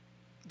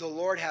 The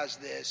Lord has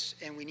this,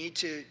 and we need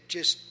to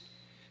just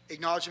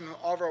acknowledge him in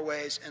all of our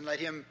ways and let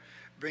him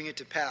bring it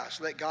to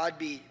pass. Let God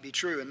be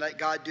true, and let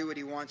God do what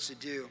he wants to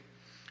do.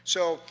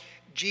 So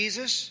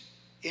Jesus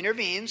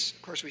intervenes.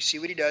 Of course, we see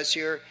what he does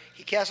here.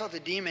 He casts out the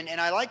demon. And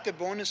I like the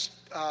bonus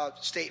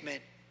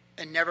statement,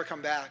 and never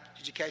come back.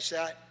 Did you catch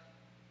that?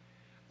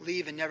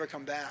 Leave and never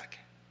come back.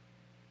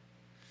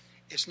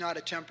 It's not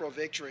a temporal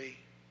victory.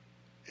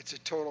 It's a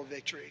total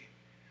victory.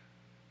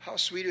 How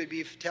sweet it would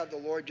be to have the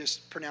Lord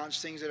just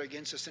pronounce things that are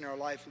against us in our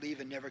life, leave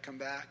and never come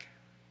back.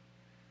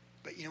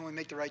 But when we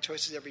make the right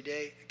choices every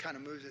day, it kind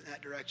of moves in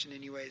that direction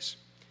anyways.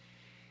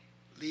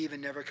 Leave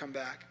and never come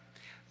back.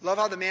 Love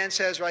how the man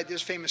says, right,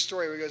 this famous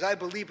story where he goes, I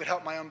believe, but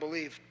help my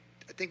unbelief.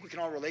 I think we can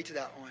all relate to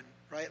that one,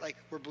 right? Like,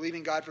 we're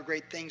believing God for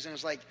great things, and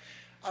it's like,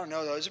 I don't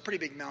know, though, it's a pretty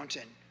big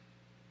mountain.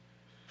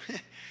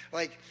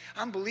 Like,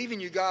 I'm believing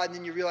you, God, and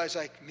then you realize,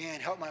 like, man,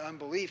 help my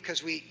unbelief.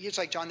 Because it's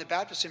like John the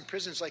Baptist in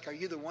prison. It's like, are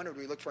you the one, or do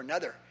we look for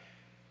another?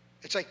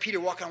 It's like Peter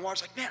walking on water.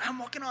 It's like, man, I'm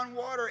walking on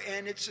water,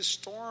 and it's a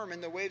storm,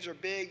 and the waves are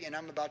big, and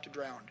I'm about to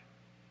drown.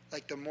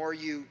 Like, the more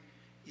you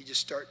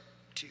just start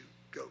to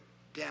go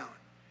down.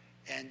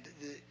 And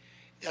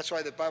that's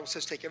why the Bible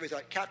says take every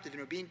thought captive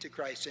and obedient to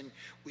Christ. And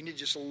we need to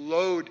just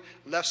load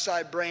left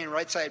side brain,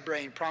 right side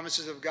brain,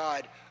 promises of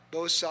God,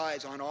 both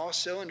sides on all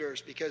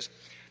cylinders, because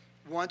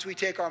once we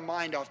take our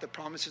mind off the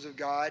promises of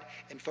God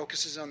and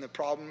focuses on the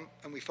problem,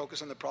 and we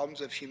focus on the problems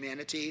of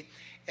humanity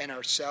and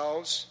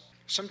ourselves,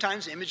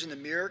 sometimes the image in the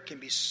mirror can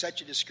be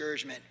such a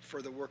discouragement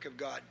for the work of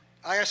God.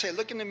 I gotta say,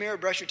 look in the mirror,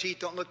 brush your teeth,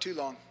 don't look too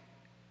long.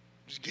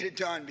 Just get it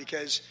done,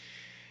 because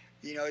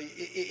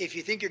if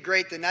you think you're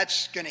great, then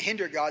that's going to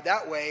hinder God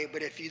that way.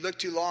 But if you look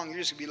too long, you're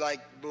just going to be like,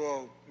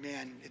 whoa,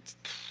 man, it's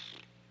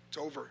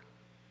over.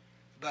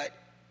 But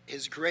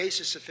his grace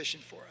is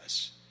sufficient for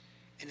us.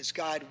 And it's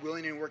God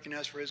willing and working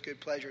us for his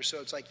good pleasure.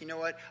 So it's like, you know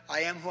what?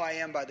 I am who I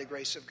am by the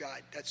grace of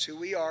God. That's who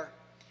we are.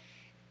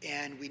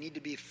 And we need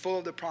to be full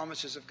of the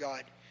promises of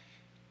God.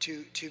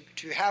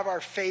 To have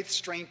our faith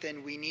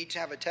strengthened, we need to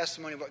have a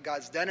testimony of what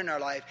God's done in our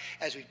life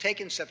as we've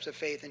taken steps of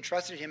faith and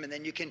trusted him. And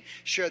then you can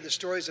share the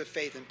stories of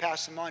faith and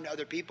pass them on to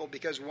other people,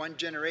 because one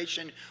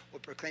generation will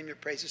proclaim your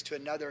praises to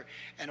another.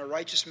 And a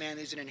righteous man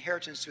leaves an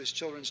inheritance to his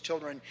children's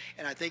children.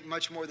 And I think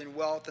much more than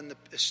wealth and the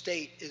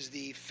estate is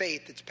the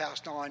faith that's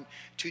passed on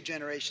 2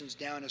 generations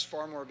down is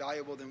far more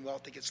valuable than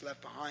wealth that gets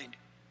left behind.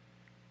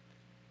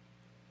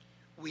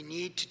 We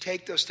need to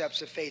take those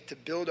steps of faith to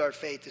build our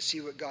faith, to see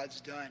what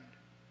God's done.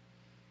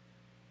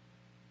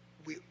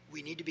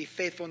 We need to be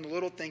faithful in the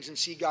little things and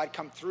see God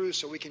come through,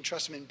 so we can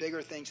trust him in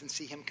bigger things and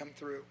see him come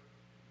through.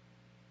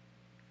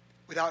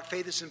 Without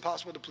faith, it's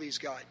impossible to please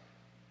God.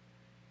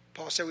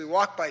 Paul said we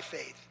walk by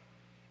faith.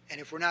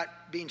 And if we're not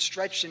being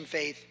stretched in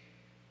faith,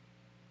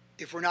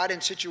 if we're not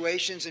in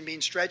situations and being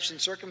stretched in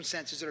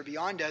circumstances that are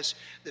beyond us,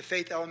 the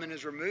faith element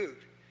is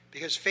removed.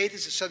 Because faith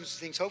is the substance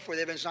of things hoped for,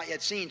 the evidence not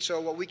yet seen. So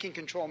what we can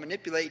control and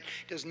manipulate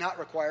does not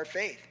require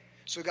faith.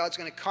 So God's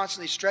going to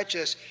constantly stretch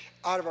us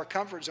out of our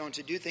comfort zone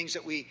to do things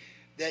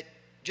that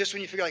just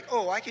when you figure like,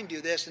 oh, I can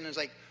do this, and it's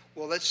like,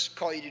 well, let's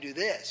call you to do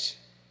this.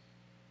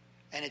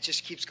 And it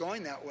just keeps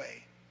going that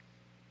way.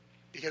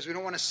 Because we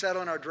don't want to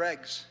settle on our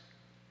dregs.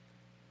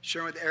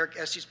 Sharing with Eric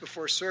Estes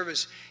before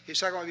service, he was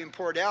talking about being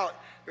poured out.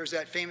 There's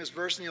that famous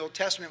verse in the Old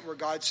Testament where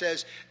God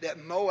says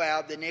that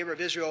Moab, the neighbor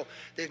of Israel,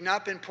 they've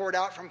not been poured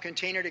out from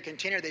container to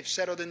container, they've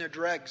settled in their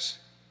dregs.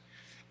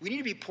 We need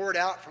to be poured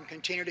out from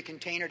container to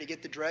container to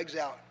get the dregs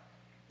out.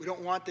 We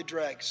don't want the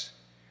dregs.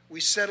 We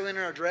settle in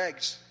our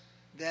dregs,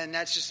 then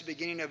that's just the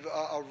beginning of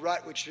a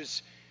rut, which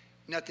is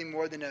nothing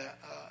more than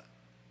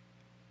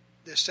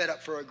the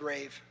setup for a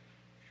grave.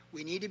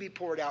 We need to be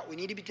poured out. We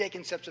need to be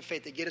taking steps of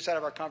faith that get us out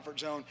of our comfort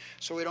zone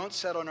so we don't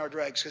settle in our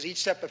dregs, because each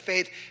step of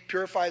faith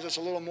purifies us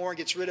a little more and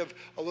gets rid of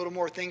a little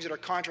more things that are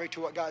contrary to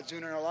what God's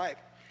doing in our life.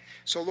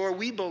 So, Lord,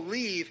 we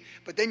believe,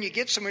 but then you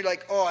get somebody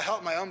like, oh,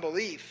 help my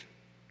unbelief.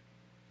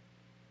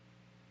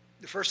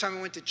 The first time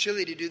we went to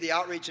Chile to do the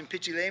outreach in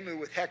Pichilemu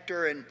with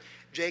Hector and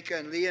Jacob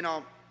and Lee and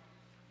all,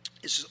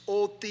 it's this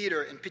old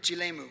theater in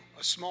Pichilemu,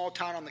 a small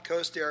town on the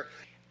coast there.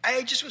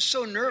 I just was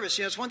so nervous.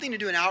 It's one thing to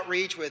do an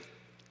outreach with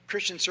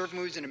Christian surf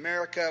movies in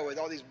America with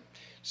all these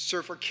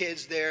surfer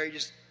kids there. You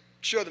just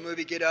show the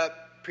movie, get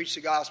up, preach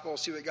the gospel,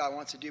 see what God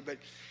wants to do. But,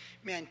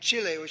 man,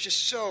 Chile was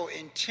just so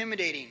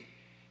intimidating.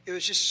 It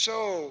was just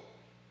so,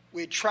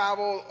 we'd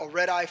traveled a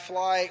red-eye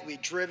flight,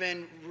 we'd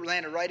driven,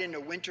 landed right into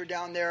winter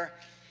down there.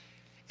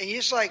 And you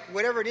just like,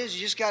 whatever it is,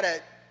 you just got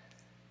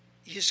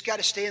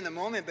to stay in the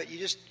moment, but you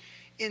just,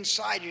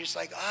 inside, you're just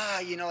like,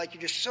 like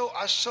you're just so,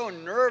 I was so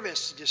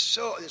nervous, just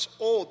so, this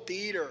old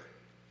theater,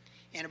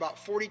 and about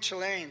 40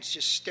 Chileans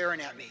just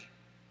staring at me,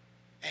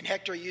 and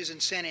Hector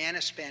using Santa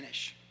Ana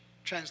Spanish,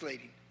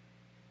 translating.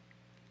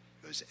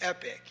 It was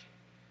epic.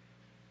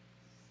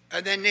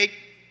 And then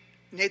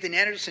Nathan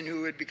Anderson,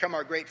 who had become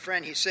our great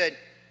friend, he said,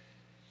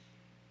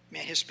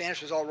 man, his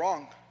Spanish was all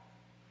wrong.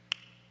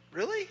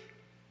 Really?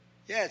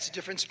 Yeah, it's a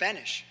different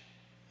Spanish.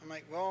 I'm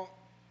like, well,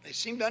 they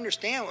seemed to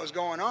understand what was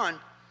going on.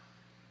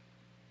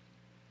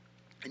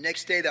 The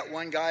next day, that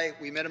one guy,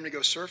 we met him to go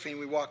surfing.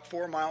 We walked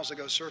 4 miles to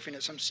go surfing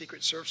at some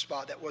secret surf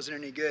spot that wasn't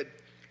any good.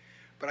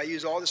 But I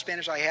used all the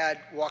Spanish I had,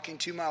 walking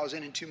 2 miles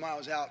in and 2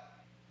 miles out.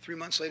 3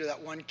 months later,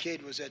 that one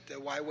kid was at the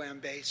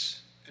YWAM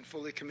base and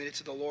fully committed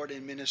to the Lord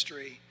in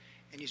ministry.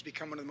 And he's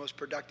become one of the most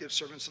productive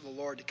servants of the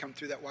Lord to come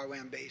through that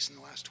YWAM base in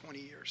the last 20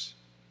 years.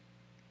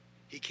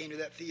 He came to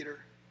that theater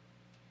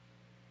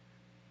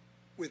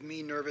with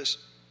me, nervous,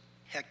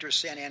 Hector,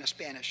 Santa Ana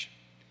Spanish.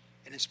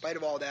 And in spite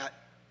of all that,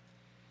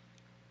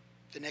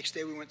 the next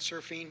day we went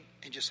surfing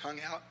and just hung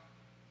out.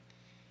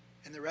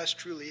 And the rest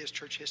truly is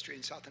church history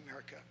in South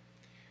America.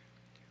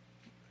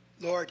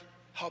 Lord,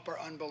 help our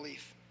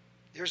unbelief.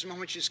 There's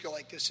moments you just go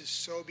like, this is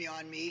so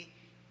beyond me.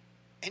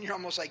 And you're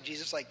almost like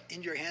Jesus, like,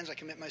 into your hands I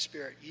commit my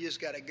spirit. You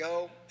just got to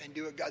go and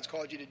do what God's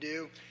called you to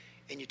do,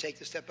 and you take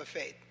the step of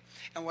faith.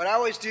 And what I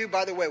always do,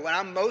 by the way, when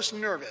I'm most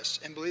nervous,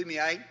 and believe me,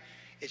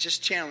 it's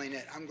just channeling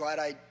it. I'm glad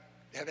I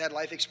have had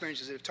life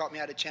experiences that have taught me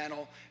how to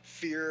channel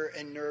fear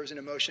and nerves and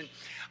emotion.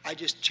 I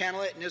just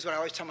channel it, and this is what I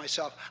always tell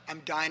myself.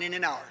 I'm dying in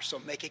an hour, so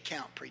make it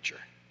count, preacher.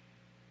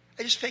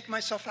 I just fake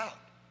myself out.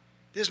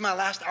 This is my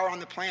last hour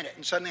on the planet,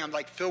 and suddenly I'm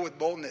like filled with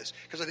boldness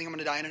because I think I'm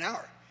going to die in an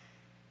hour.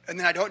 And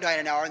then I don't die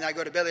in an hour, and then I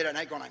go to bed late at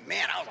night going like,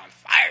 man, I was on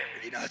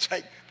fire. It's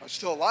like I'm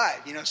still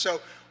alive.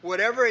 So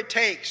whatever it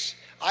takes,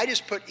 I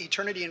just put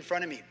eternity in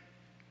front of me.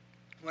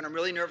 When I'm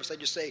really nervous, I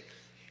just say,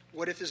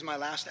 what if this is my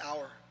last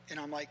hour? And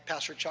I'm like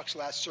Pastor Chuck's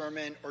last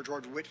sermon or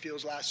George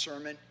Whitfield's last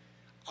sermon.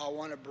 I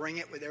want to bring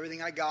it with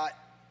everything I got.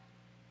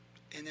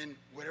 And then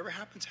whatever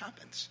happens,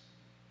 happens.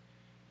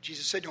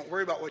 Jesus said, don't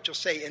worry about what you'll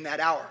say in that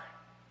hour.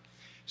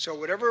 So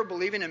whatever we're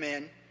believing him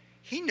in,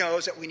 he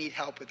knows that we need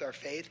help with our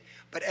faith.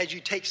 But as you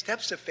take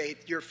steps of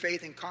faith, your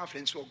faith and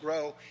confidence will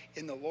grow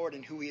in the Lord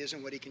and who he is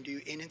and what he can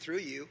do in and through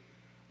you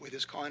with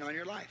his calling on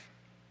your life.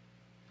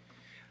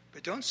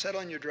 But don't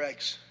settle on your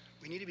dregs.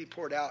 We need to be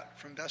poured out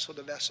from vessel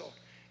to vessel.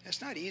 And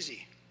it's not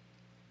easy.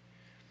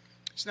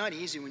 It's not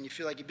easy when you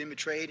feel like you've been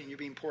betrayed and you're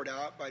being poured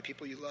out by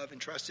people you love and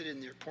trusted,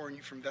 and they're pouring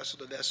you from vessel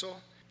to vessel.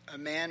 A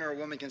man or a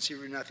woman can see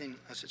through nothing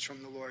unless it's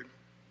from the Lord.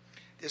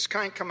 This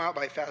kind come out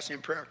by fasting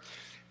and prayer.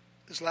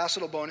 This last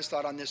little bonus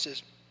thought on this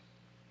is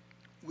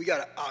we got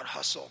to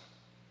out-hustle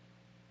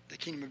the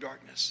kingdom of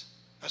darkness.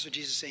 That's what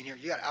Jesus is saying here.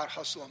 You got to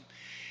out-hustle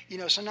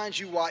them. Sometimes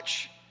you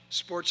watch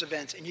sports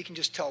events and you can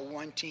just tell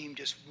one team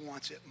just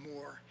wants it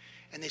more.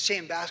 And they say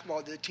in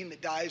basketball, the team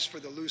that dives for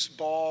the loose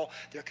ball,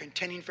 they're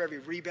contending for every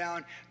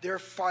rebound. They're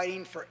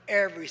fighting for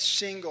every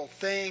single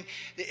thing.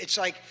 It's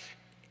like,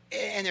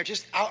 and they're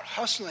just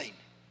out-hustling.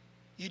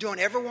 You don't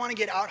ever want to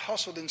get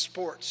out-hustled in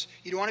sports.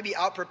 You don't want to be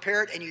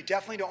out-prepared, and you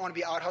definitely don't want to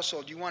be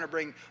out-hustled. You want to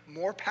bring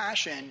more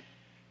passion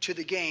to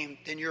the game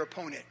than your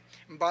opponent.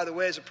 And by the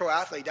way, as a pro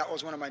athlete, that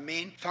was one of my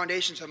main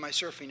foundations of my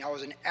surfing. I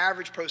was an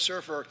average pro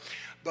surfer,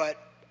 but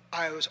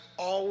I was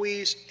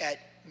always at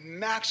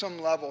maximum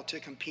level to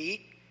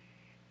compete.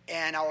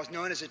 And I was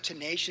known as a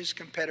tenacious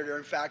competitor.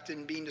 In fact,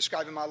 in being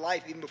described in my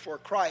life, even before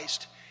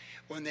Christ,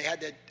 when they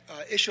had the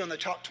issue on the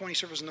top 20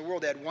 surfers in the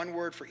world, they had one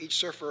word for each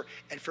surfer.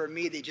 And for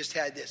me, they just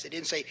had this. It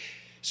didn't say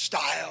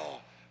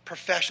style,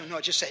 professional. No,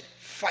 it just said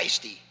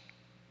feisty.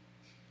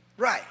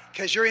 Right,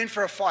 because you're in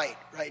for a fight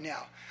right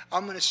now.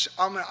 All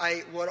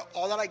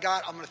that I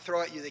got, I'm going to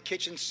throw at you. The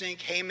kitchen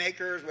sink,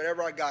 haymakers,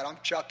 whatever I got, I'm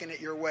chucking it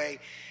your way.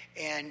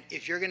 And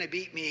if you're going to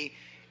beat me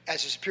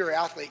as a superior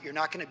athlete, you're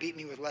not going to beat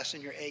me with less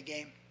than your A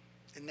game.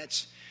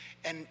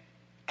 And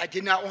I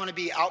did not want to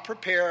be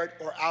out-prepared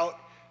or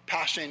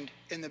out-passioned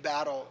in the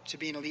battle to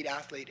be an elite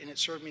athlete, and it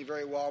served me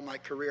very well in my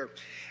career.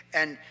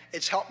 And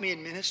it's helped me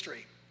in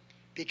ministry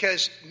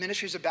because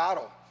ministry is a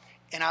battle,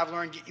 and I've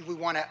learned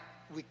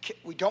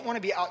we don't want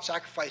to be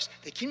out-sacrificed.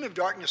 The kingdom of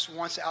darkness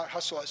wants to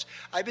out-hustle us.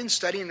 I've been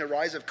studying the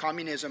rise of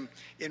communism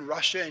in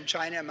Russia and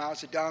China, Mao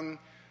Zedong,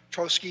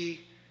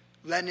 Trotsky,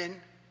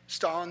 Lenin,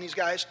 Stalin, these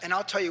guys. And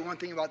I'll tell you one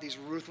thing about these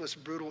ruthless,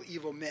 brutal,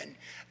 evil men.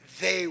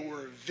 They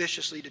were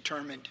viciously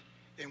determined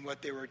in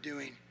what they were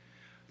doing.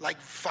 Like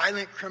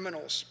violent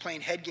criminals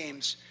playing head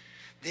games.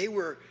 They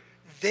were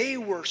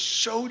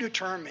so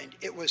determined.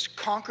 It was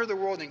conquer the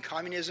world in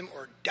communism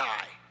or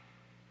die.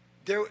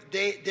 Their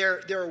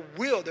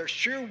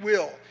sheer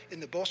will in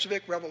the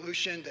Bolshevik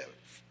Revolution,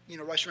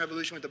 the Russian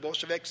Revolution with the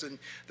Bolsheviks and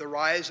the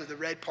rise of the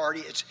Red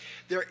Party.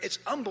 It's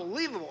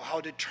unbelievable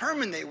how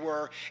determined they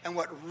were and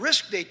what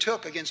risk they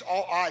took against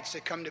all odds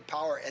to come to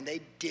power, and they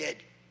did.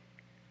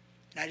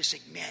 And I just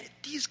think, man, if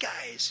these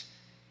guys,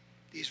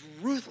 these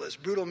ruthless,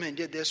 brutal men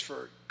did this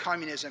for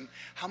communism,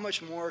 how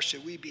much more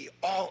should we be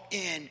all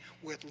in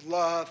with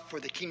love for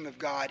the kingdom of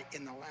God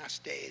in the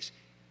last days?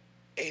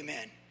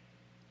 Amen.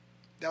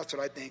 That's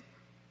what I think.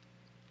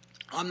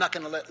 I'm not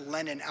going to let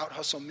Lenin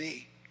out-hustle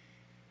me.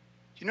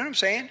 You know what I'm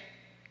saying?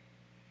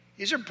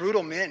 These are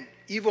brutal men,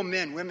 evil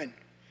men, women.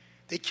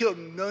 They killed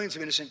millions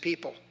of innocent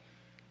people.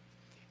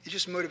 It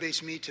just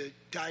motivates me to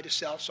die to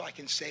self so I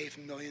can save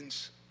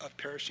millions of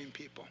perishing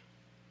people.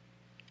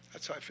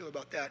 That's how I feel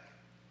about that.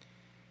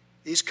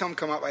 These come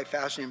out by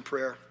fasting and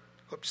prayer.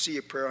 Hope to see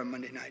you prayer on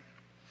Monday night.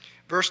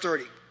 Verse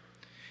 30.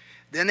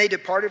 Then they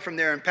departed from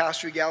there and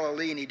passed through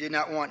Galilee, and he did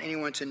not want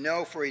anyone to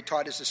know, for he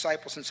taught his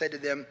disciples and said to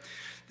them,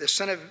 the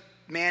Son of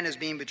Man is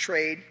being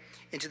betrayed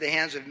into the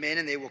hands of men,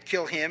 and they will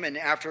kill him, and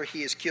after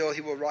he is killed,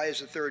 he will rise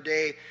the third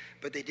day.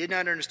 But they did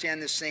not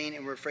understand this saying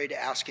and were afraid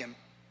to ask him.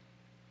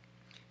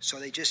 So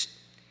they just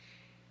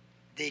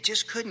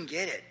couldn't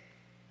get it.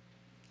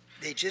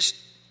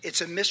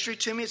 It's a mystery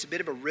to me. It's a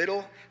bit of a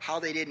riddle how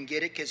they didn't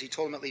get it, because he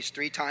told them at least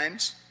 3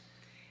 times,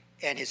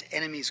 and his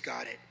enemies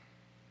got it.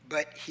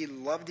 But he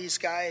loved these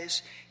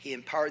guys. He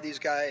empowered these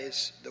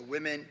guys. The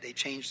women, they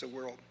changed the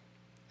world.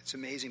 It's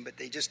amazing. But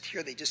they just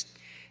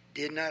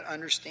did not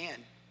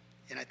understand.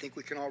 And I think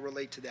we can all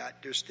relate to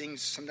that. There's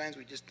things sometimes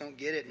we just don't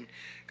get it, and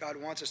God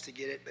wants us to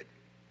get it. But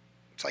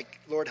it's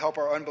like, Lord, help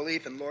our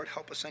unbelief, and Lord,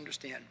 help us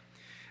understand.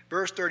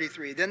 Verse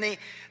 33,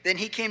 Then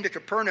he came to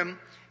Capernaum,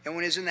 and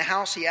when he was in the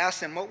house, he asked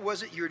them, What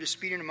was it you were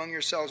disputing among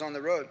yourselves on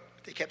the road?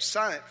 But they kept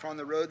silent, for on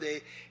the road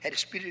they had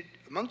disputed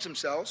amongst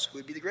themselves who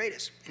would be the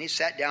greatest. And he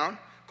sat down,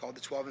 called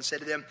the 12, and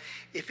said to them,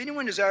 If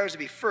anyone desires to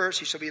be first,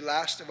 he shall be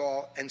last of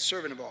all and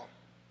servant of all.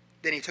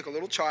 Then he took a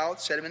little child,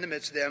 set him in the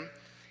midst of them,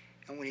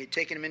 and when he had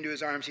taken him into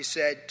his arms, he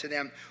said to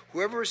them,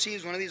 Whoever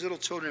receives one of these little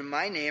children in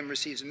my name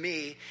receives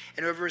me,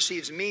 and whoever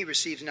receives me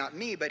receives not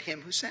me, but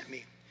him who sent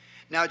me.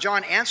 Now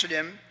John answered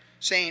him,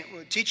 saying,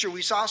 Teacher,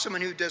 we saw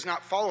someone who does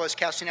not follow us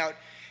casting out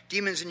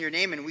demons in your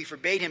name, and we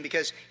forbade him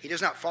because he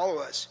does not follow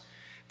us.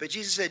 But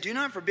Jesus said, Do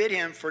not forbid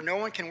him, for no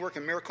one can work a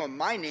miracle in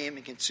my name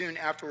and can soon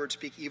afterwards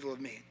speak evil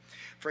of me.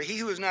 For he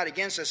who is not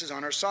against us is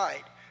on our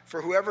side.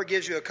 For whoever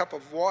gives you a cup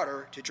of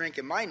water to drink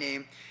in my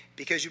name,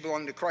 because you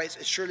belong to Christ,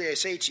 as surely I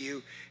say to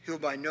you, he will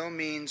by no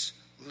means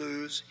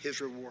lose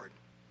his reward.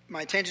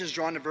 My attention is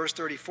drawn to verse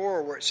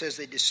 34, where it says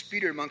they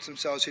disputed amongst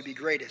themselves who'd be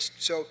greatest.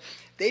 So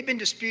they've been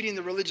disputing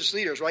the religious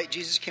leaders, right?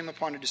 Jesus came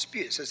upon a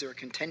dispute. It says they were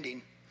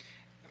contending.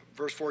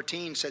 Verse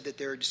 14 said that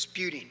they were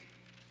disputing.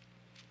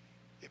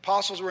 The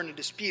apostles were in a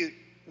dispute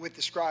with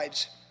the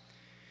scribes.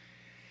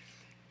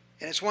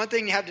 And it's one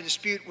thing to have to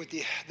dispute with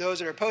those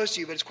that are opposed to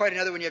you, but it's quite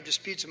another when you have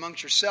disputes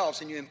amongst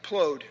yourselves and you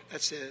implode.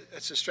 That's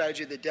the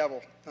strategy of the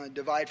devil.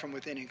 Divide from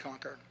within and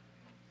conquer.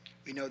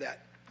 We know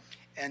that.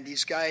 And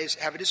these guys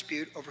have a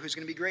dispute over who's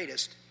going to be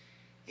greatest.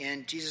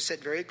 And Jesus said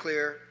very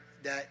clear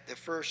that the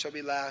first shall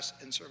be last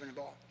and servant of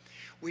all.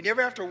 We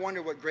never have to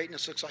wonder what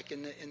greatness looks like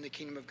in the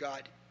kingdom of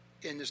God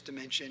in this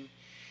dimension.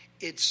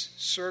 It's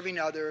serving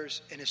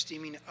others and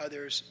esteeming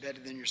others better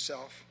than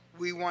yourself.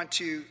 We want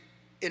to,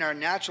 in our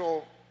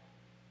natural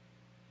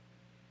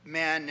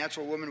man,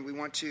 natural woman, we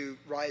want to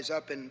rise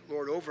up and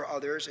lord over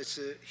others. It's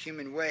a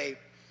human way.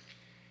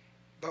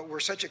 But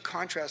we're such a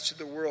contrast to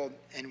the world,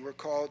 and we're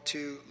called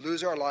to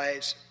lose our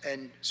lives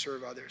and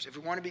serve others. If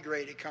we want to be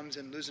great, it comes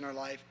in losing our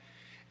life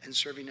and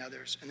serving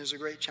others. And there's a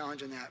great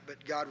challenge in that,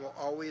 but God will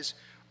always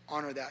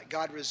honor that.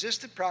 God resists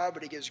the proud,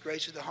 but he gives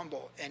grace to the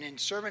humble. And in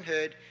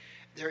servanthood,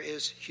 there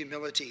is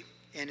humility.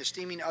 In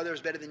esteeming others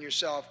better than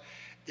yourself,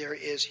 there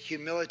is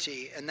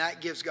humility, and that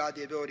gives God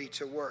the ability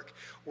to work.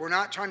 We're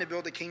not trying to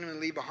build a kingdom and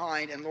leave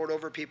behind and lord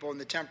over people in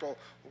the temple.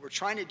 What we're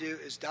trying to do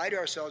is die to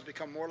ourselves,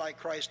 become more like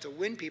Christ, to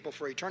win people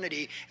for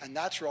eternity, and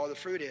that's where all the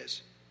fruit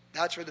is.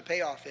 That's where the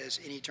payoff is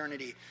in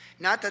eternity.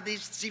 Not that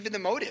it's even the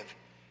motive,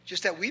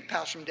 just that we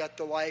pass from death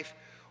to life.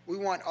 We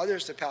want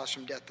others to pass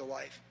from death to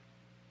life.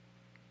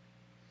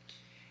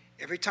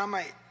 Every time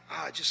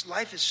just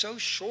life is so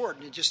short,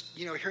 and just,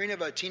 hearing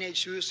of a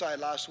teenage suicide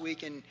last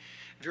week in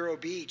Vero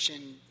Beach,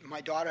 and my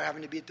daughter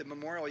having to be at the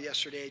memorial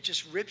yesterday, it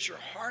just rips your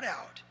heart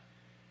out,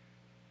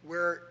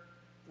 where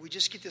we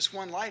just get this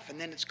one life and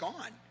then it's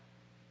gone.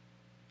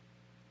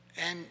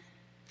 And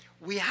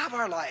we have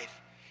our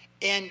life.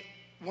 And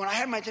when I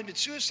had my attempted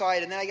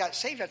suicide and then I got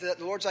saved after that,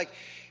 the Lord's like,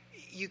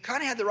 you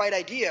kind of had the right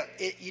idea.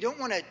 You don't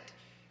want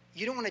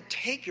to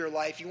take your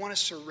life, you want to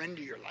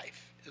surrender your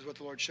life, is what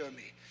the Lord showed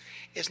me.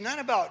 It's not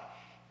about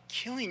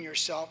killing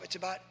yourself, it's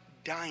about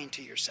dying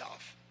to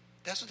yourself.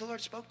 That's what the Lord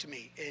spoke to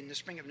me in the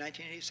spring of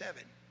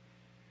 1987.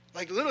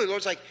 Like, literally, the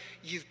Lord's like,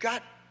 you've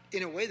got,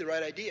 in a way, the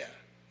right idea.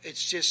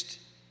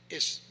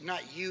 It's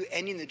not you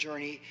ending the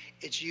journey,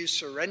 it's you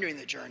surrendering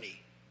the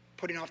journey,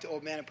 putting off the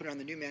old man and putting on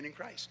the new man in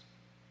Christ.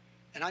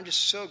 And I'm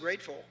just so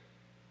grateful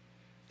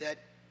that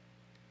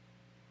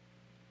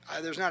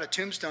there's not a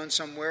tombstone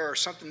somewhere or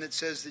something that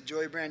says that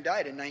Joey Brand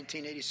died in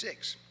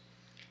 1986.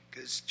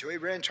 Because Joey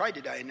Brand tried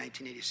to die in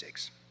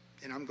 1986.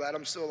 And I'm glad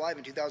I'm still alive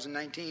in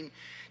 2019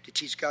 to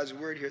teach God's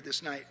word here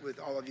this night with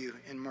all of you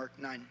in Mark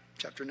 9,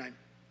 chapter 9.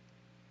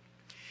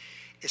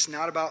 It's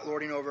not about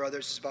lording over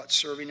others. It's about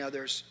serving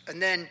others.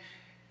 And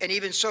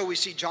even so, we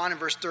see John in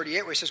verse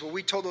 38 where he says, well,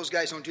 we told those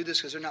guys don't do this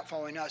because they're not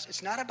following us.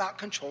 It's not about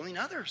controlling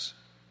others.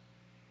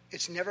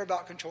 It's never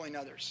about controlling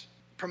others.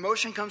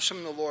 Promotion comes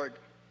from the Lord.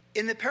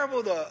 In the parable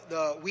of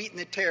the wheat and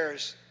the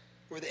tares,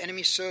 where the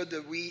enemy sowed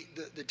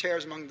the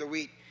tares among the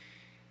wheat,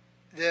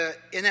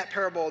 in that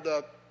parable,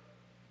 the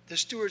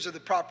stewards of the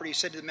property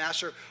said to the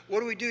master, what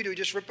do? Do we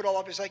just rip it all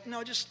up? He's like,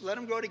 no, just let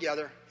them grow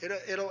together.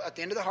 It'll at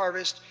the end of the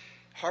harvest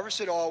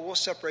it all. We'll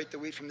separate the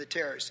wheat from the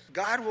tares.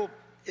 God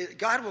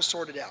will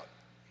sort it out.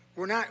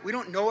 We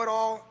don't know it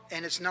all,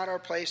 and it's not our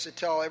place to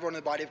tell everyone in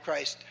the body of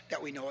Christ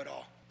that we know it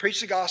all.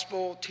 Preach the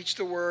gospel, teach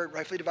the word,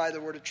 rightfully divide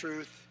the word of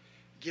truth,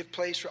 give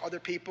place for other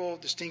people,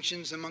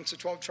 distinctions amongst the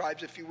 12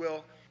 tribes, if you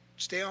will.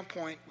 Stay on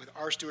point with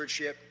our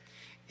stewardship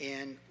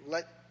and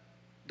let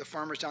the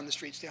farmers down the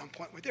street stay on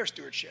point with their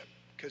stewardship,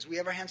 because we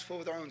have our hands full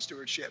with our own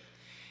stewardship.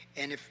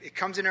 And if it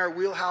comes in our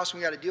wheelhouse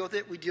and we got to deal with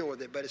it, we deal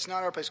with it. But it's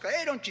not our place to go,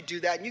 hey, don't you do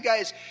that. And you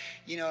guys,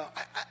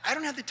 I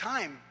don't have the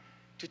time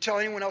to tell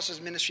anyone else's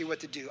ministry what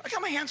to do. I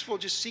got my hands full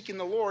just seeking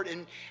the Lord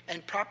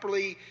and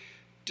properly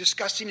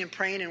discussing and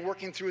praying and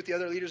working through with the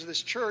other leaders of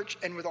this church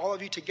and with all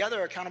of you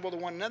together, accountable to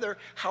one another,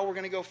 how we're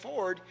going to go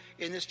forward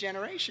in this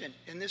generation,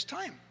 in this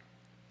time.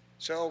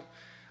 So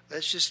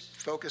let's just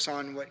focus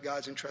on what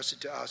God's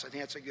entrusted to us. I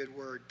think that's a good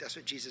word. That's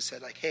what Jesus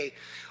said. Like, hey,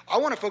 I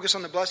want to focus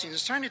on the blessings.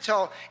 Instead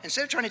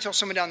of trying to tell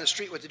someone down the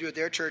street what to do at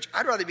their church,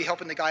 I'd rather be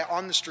helping the guy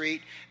on the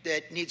street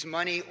that needs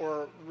money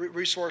or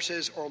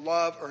resources or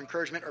love or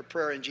encouragement or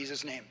prayer in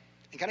Jesus' name.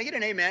 And can I get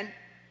an amen?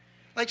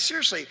 Like,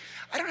 seriously,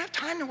 I don't have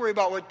time to worry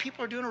about what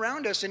people are doing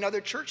around us in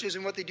other churches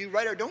and what they do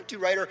right or don't do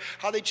right or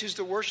how they choose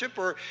to worship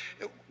or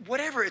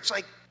whatever. It's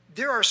like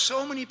there are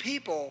so many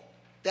people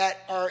that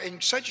are in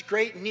such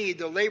great need.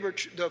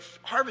 The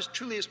harvest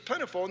truly is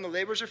plentiful and the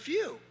laborers are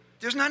few.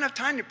 There's not enough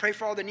time to pray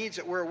for all the needs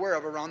that we're aware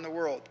of around the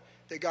world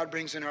that God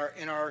brings in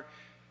our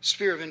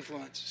sphere of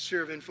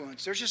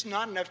influence. There's just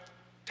not enough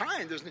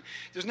time.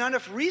 There's not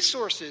enough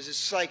resources.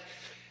 It's like,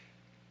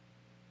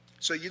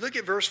 so you look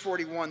at verse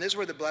 41, this is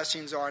where the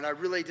blessings are. And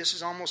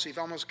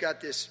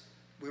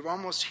we've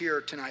almost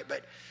here tonight,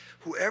 but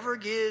whoever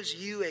gives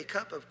you a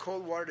cup of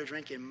cold water to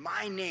drink in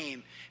my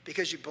name,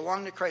 because you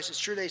belong to Christ, it's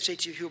true they say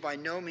to you, he will by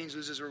no means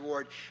lose his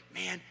reward.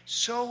 Man,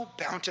 so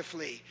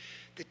bountifully,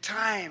 the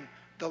time,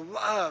 the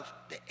love,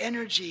 the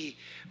energy,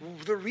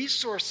 the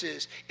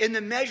resources, in the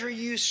measure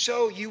you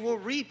sow, you will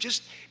reap.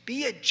 Just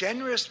be a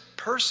generous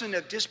person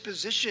of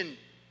disposition.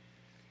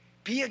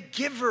 Be a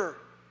giver.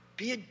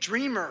 Be a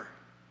dreamer.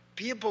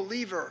 Be a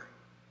believer.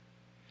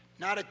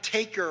 Not a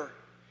taker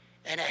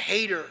and a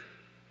hater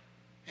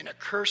and a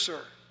cursor.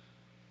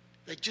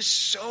 Like,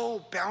 just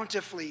so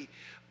bountifully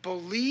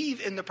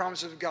believe in the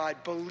promises of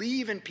God,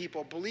 believe in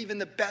people, believe in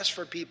the best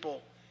for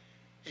people,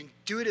 and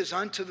do it as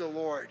unto the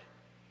Lord.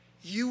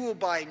 You will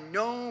by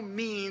no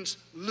means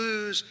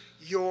lose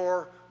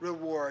your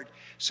reward.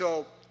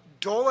 So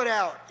dole it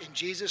out in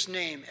Jesus'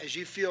 name as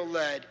you feel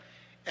led,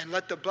 and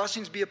let the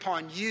blessings be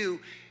upon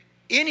you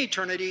in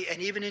eternity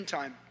and even in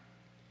time.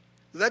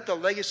 Let the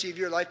legacy of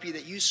your life be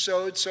that you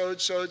sowed,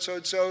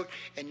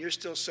 and you're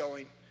still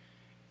sowing.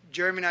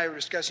 Jeremy and I were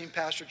discussing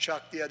Pastor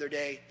Chuck the other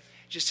day,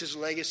 just his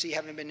legacy,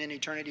 having been in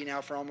eternity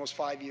now for almost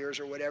 5 years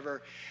or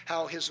whatever,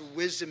 how his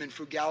wisdom and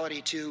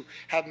frugality to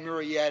have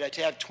Murrieta,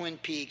 to have Twin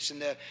Peaks and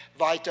the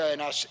Vita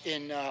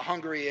in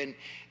Hungary and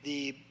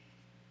the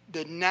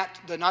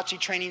Nazi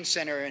training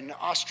center in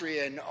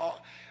Austria and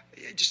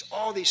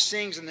all these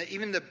things, and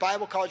even the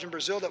Bible college in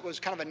Brazil that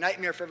was kind of a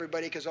nightmare for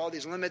everybody because all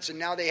these limits, and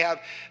now they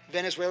have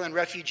Venezuelan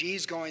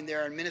refugees going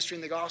there and ministering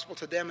the gospel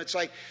to them. It's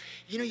like,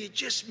 you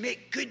just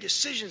make good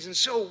decisions and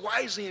so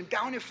wisely and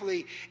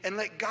bountifully and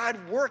let God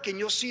work, and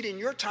you'll see it in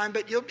your time,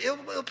 but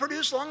it'll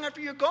produce long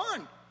after you're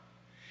gone.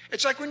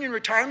 It's like when you're in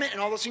retirement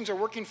and all those things are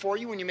working for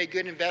you when you make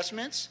good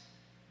investments,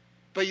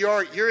 but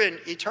you're in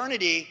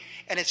eternity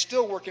and it's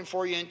still working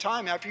for you in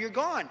time after you're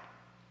gone.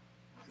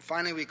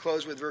 Finally, we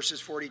close with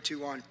verses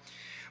 42 on.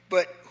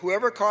 But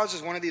whoever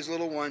causes one of these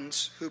little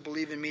ones who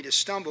believe in me to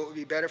stumble, it would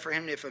be better for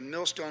him if a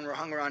millstone were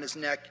hung around his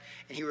neck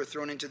and he were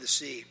thrown into the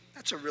sea.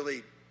 That's a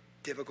really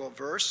difficult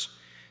verse.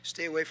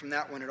 Stay away from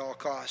that one at all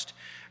cost.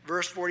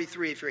 Verse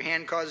 43, if your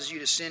hand causes you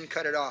to sin,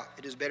 cut it off.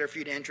 It is better for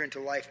you to enter into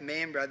life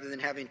maimed rather than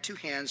having two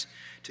hands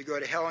to go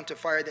to hell and to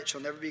fire that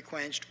shall never be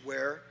quenched,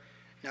 where,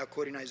 now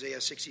quoting Isaiah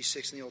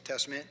 66 in the Old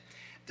Testament,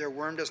 their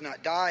worm does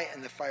not die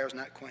and the fire is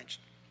not quenched.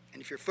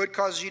 And if your foot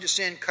causes you to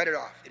sin, cut it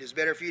off. It is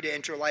better for you to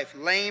enter life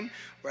lame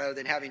rather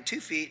than having 2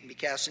 feet and be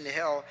cast into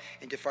hell,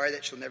 into fire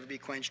that shall never be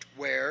quenched,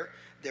 where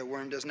their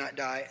worm does not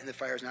die and the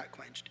fire is not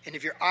quenched. And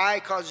if your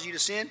eye causes you to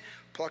sin,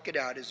 pluck it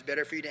out. It is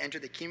better for you to enter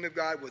the kingdom of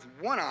God with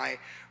one eye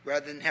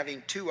rather than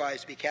having 2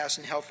 eyes to be cast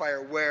in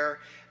hellfire, where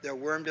their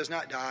worm does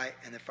not die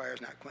and the fire is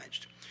not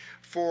quenched.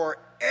 For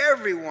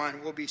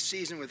everyone will be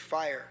seasoned with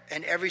fire,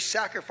 and every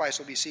sacrifice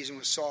will be seasoned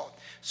with salt.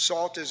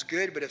 Salt is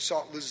good, but if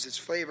salt loses its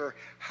flavor,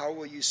 how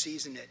will you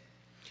season it?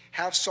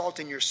 Have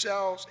salt in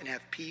yourselves and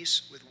have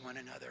peace with one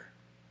another.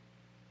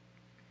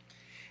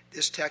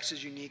 This text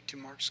is unique to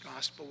Mark's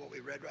gospel. What we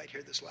read right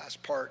here, this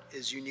last part,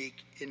 is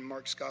unique in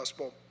Mark's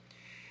gospel.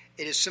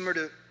 It is similar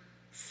to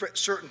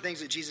certain things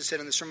that Jesus said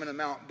in the Sermon on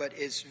the Mount, but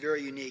it's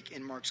very unique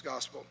in Mark's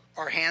gospel.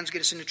 Our hands get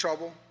us into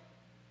trouble.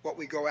 What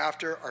we go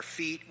after, our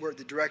feet, where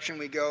the direction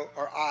we go,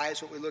 our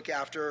eyes, what we look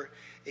after,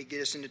 it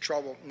gets us into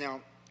trouble. Now,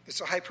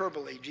 it's a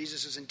hyperbole.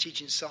 Jesus isn't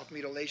teaching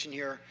self-mutilation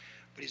here,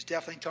 but he's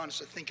definitely telling us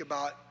to think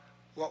about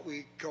what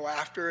we go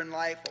after in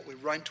life, what we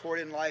run toward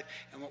in life,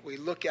 and what we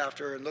look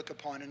after and look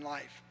upon in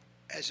life.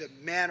 As a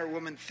man or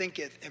woman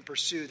thinketh and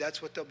pursue,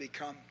 that's what they'll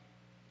become.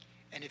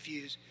 And if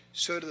you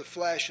sow to the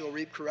flesh, you'll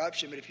reap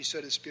corruption, but if you sow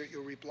to the Spirit,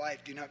 you'll reap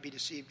life. Do not be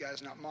deceived, God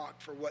is not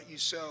mocked. For what you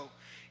sow,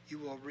 you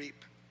will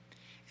reap.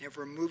 And if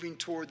we're moving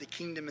toward the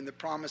kingdom and the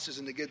promises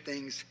and the good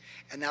things,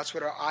 and that's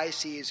what our eye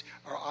sees,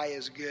 our eye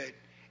is good.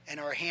 And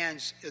our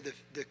hands are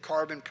the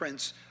carbon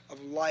prints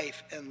of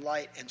life and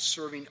light and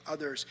serving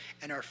others.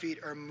 And our feet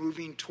are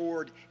moving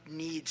toward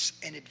needs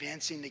and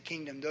advancing the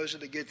kingdom. Those are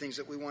the good things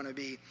that we want to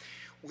be.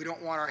 We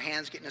don't want our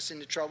hands getting us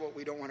into trouble.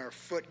 We don't want our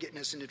foot getting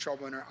us into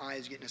trouble and our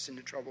eyes getting us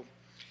into trouble.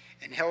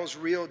 And hell's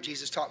real.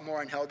 Jesus taught more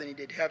on hell than he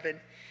did heaven.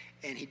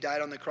 And he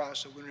died on the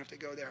cross so we don't have to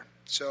go there.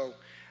 So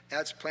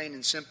that's plain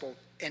and simple.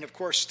 And of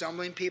course,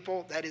 stumbling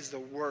people, that is the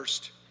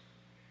worst.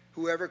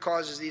 Whoever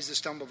causes these to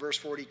stumble, verse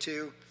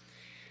 42,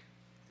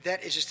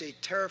 that is just a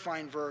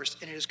terrifying verse,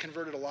 and it has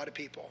converted a lot of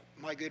people.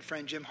 My good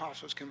friend Jim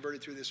Hoff was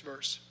converted through this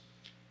verse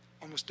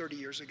almost 30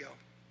 years ago.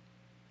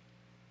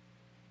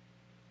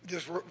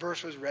 This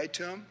verse was read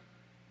to him,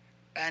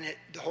 and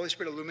the Holy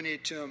Spirit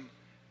illuminated to him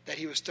that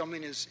he was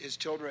stumbling his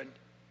children,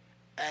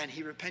 and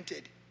he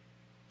repented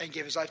and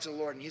gave his life to the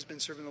Lord, and he's been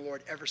serving the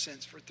Lord ever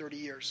since for 30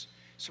 years.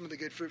 Some of the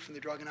good fruit from the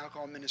drug and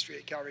alcohol ministry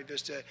at Calvary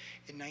Vista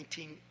in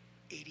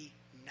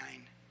 1989.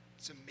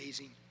 It's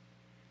amazing.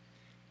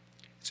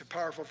 It's a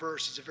powerful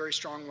verse. It's a very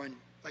strong one.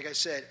 Like I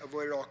said,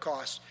 avoid at all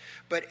costs.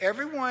 But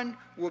everyone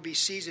will be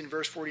seasoned,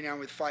 verse 49,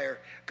 with fire.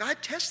 God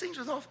tests things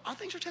with all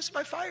things are tested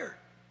by fire.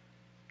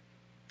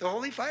 The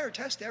holy fire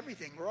tests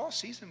everything. We're all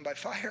seasoned by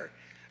fire.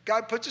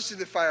 God puts us through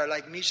the fire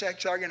like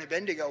Meshach, Shadrach, and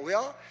Abednego. We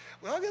all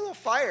get a little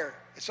fire.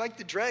 It's like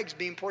the dregs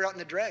being poured out in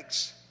the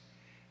dregs.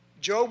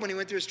 Job, when he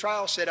went through his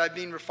trial, said, I've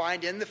been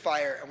refined in the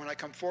fire, and when I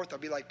come forth, I'll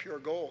be like pure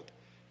gold.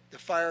 The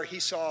fire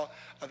he saw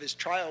of his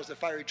trials, the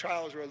fiery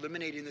trials, were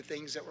eliminating the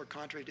things that were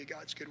contrary to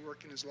God's good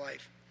work in his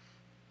life.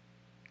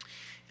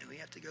 And we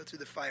have to go through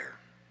the fire.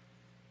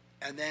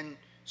 And then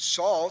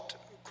salt,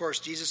 of course,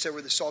 Jesus said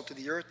we're the salt of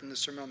the earth in the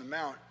Sermon on the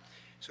Mount.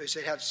 So he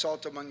said, have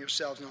salt among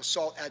yourselves. Now,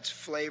 salt adds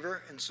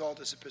flavor, and salt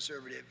is a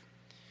preservative.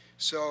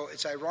 So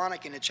it's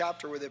ironic in a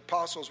chapter where the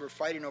apostles were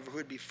fighting over who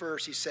would be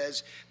first, he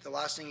says, the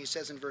last thing he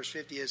says in verse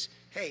 50 is,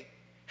 hey,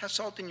 have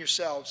salt in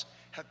yourselves,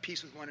 have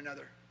peace with one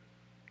another.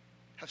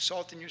 Have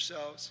salt in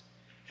yourselves.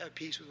 Have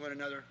peace with one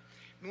another.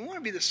 We want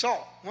to be the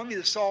salt. We want to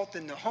be the salt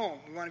in the home.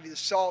 We want to be the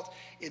salt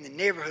in the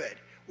neighborhood.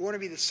 We want to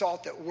be the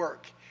salt at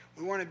work.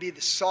 We want to be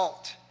the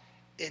salt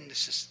in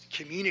the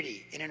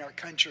community and in our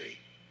country.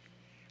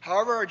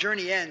 However our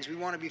journey ends, we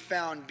want to be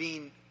found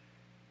being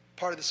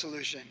part of the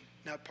solution,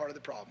 not part of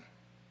the problem.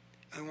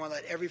 And we want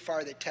to let every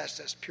fire that tests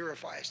us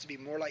purify us to be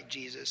more like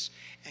Jesus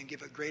and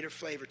give a greater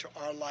flavor to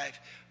our life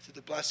through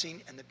the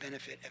blessing and the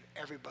benefit of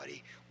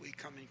everybody we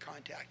come in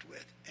contact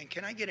with. And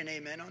can I get an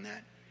amen on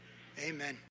that? Amen.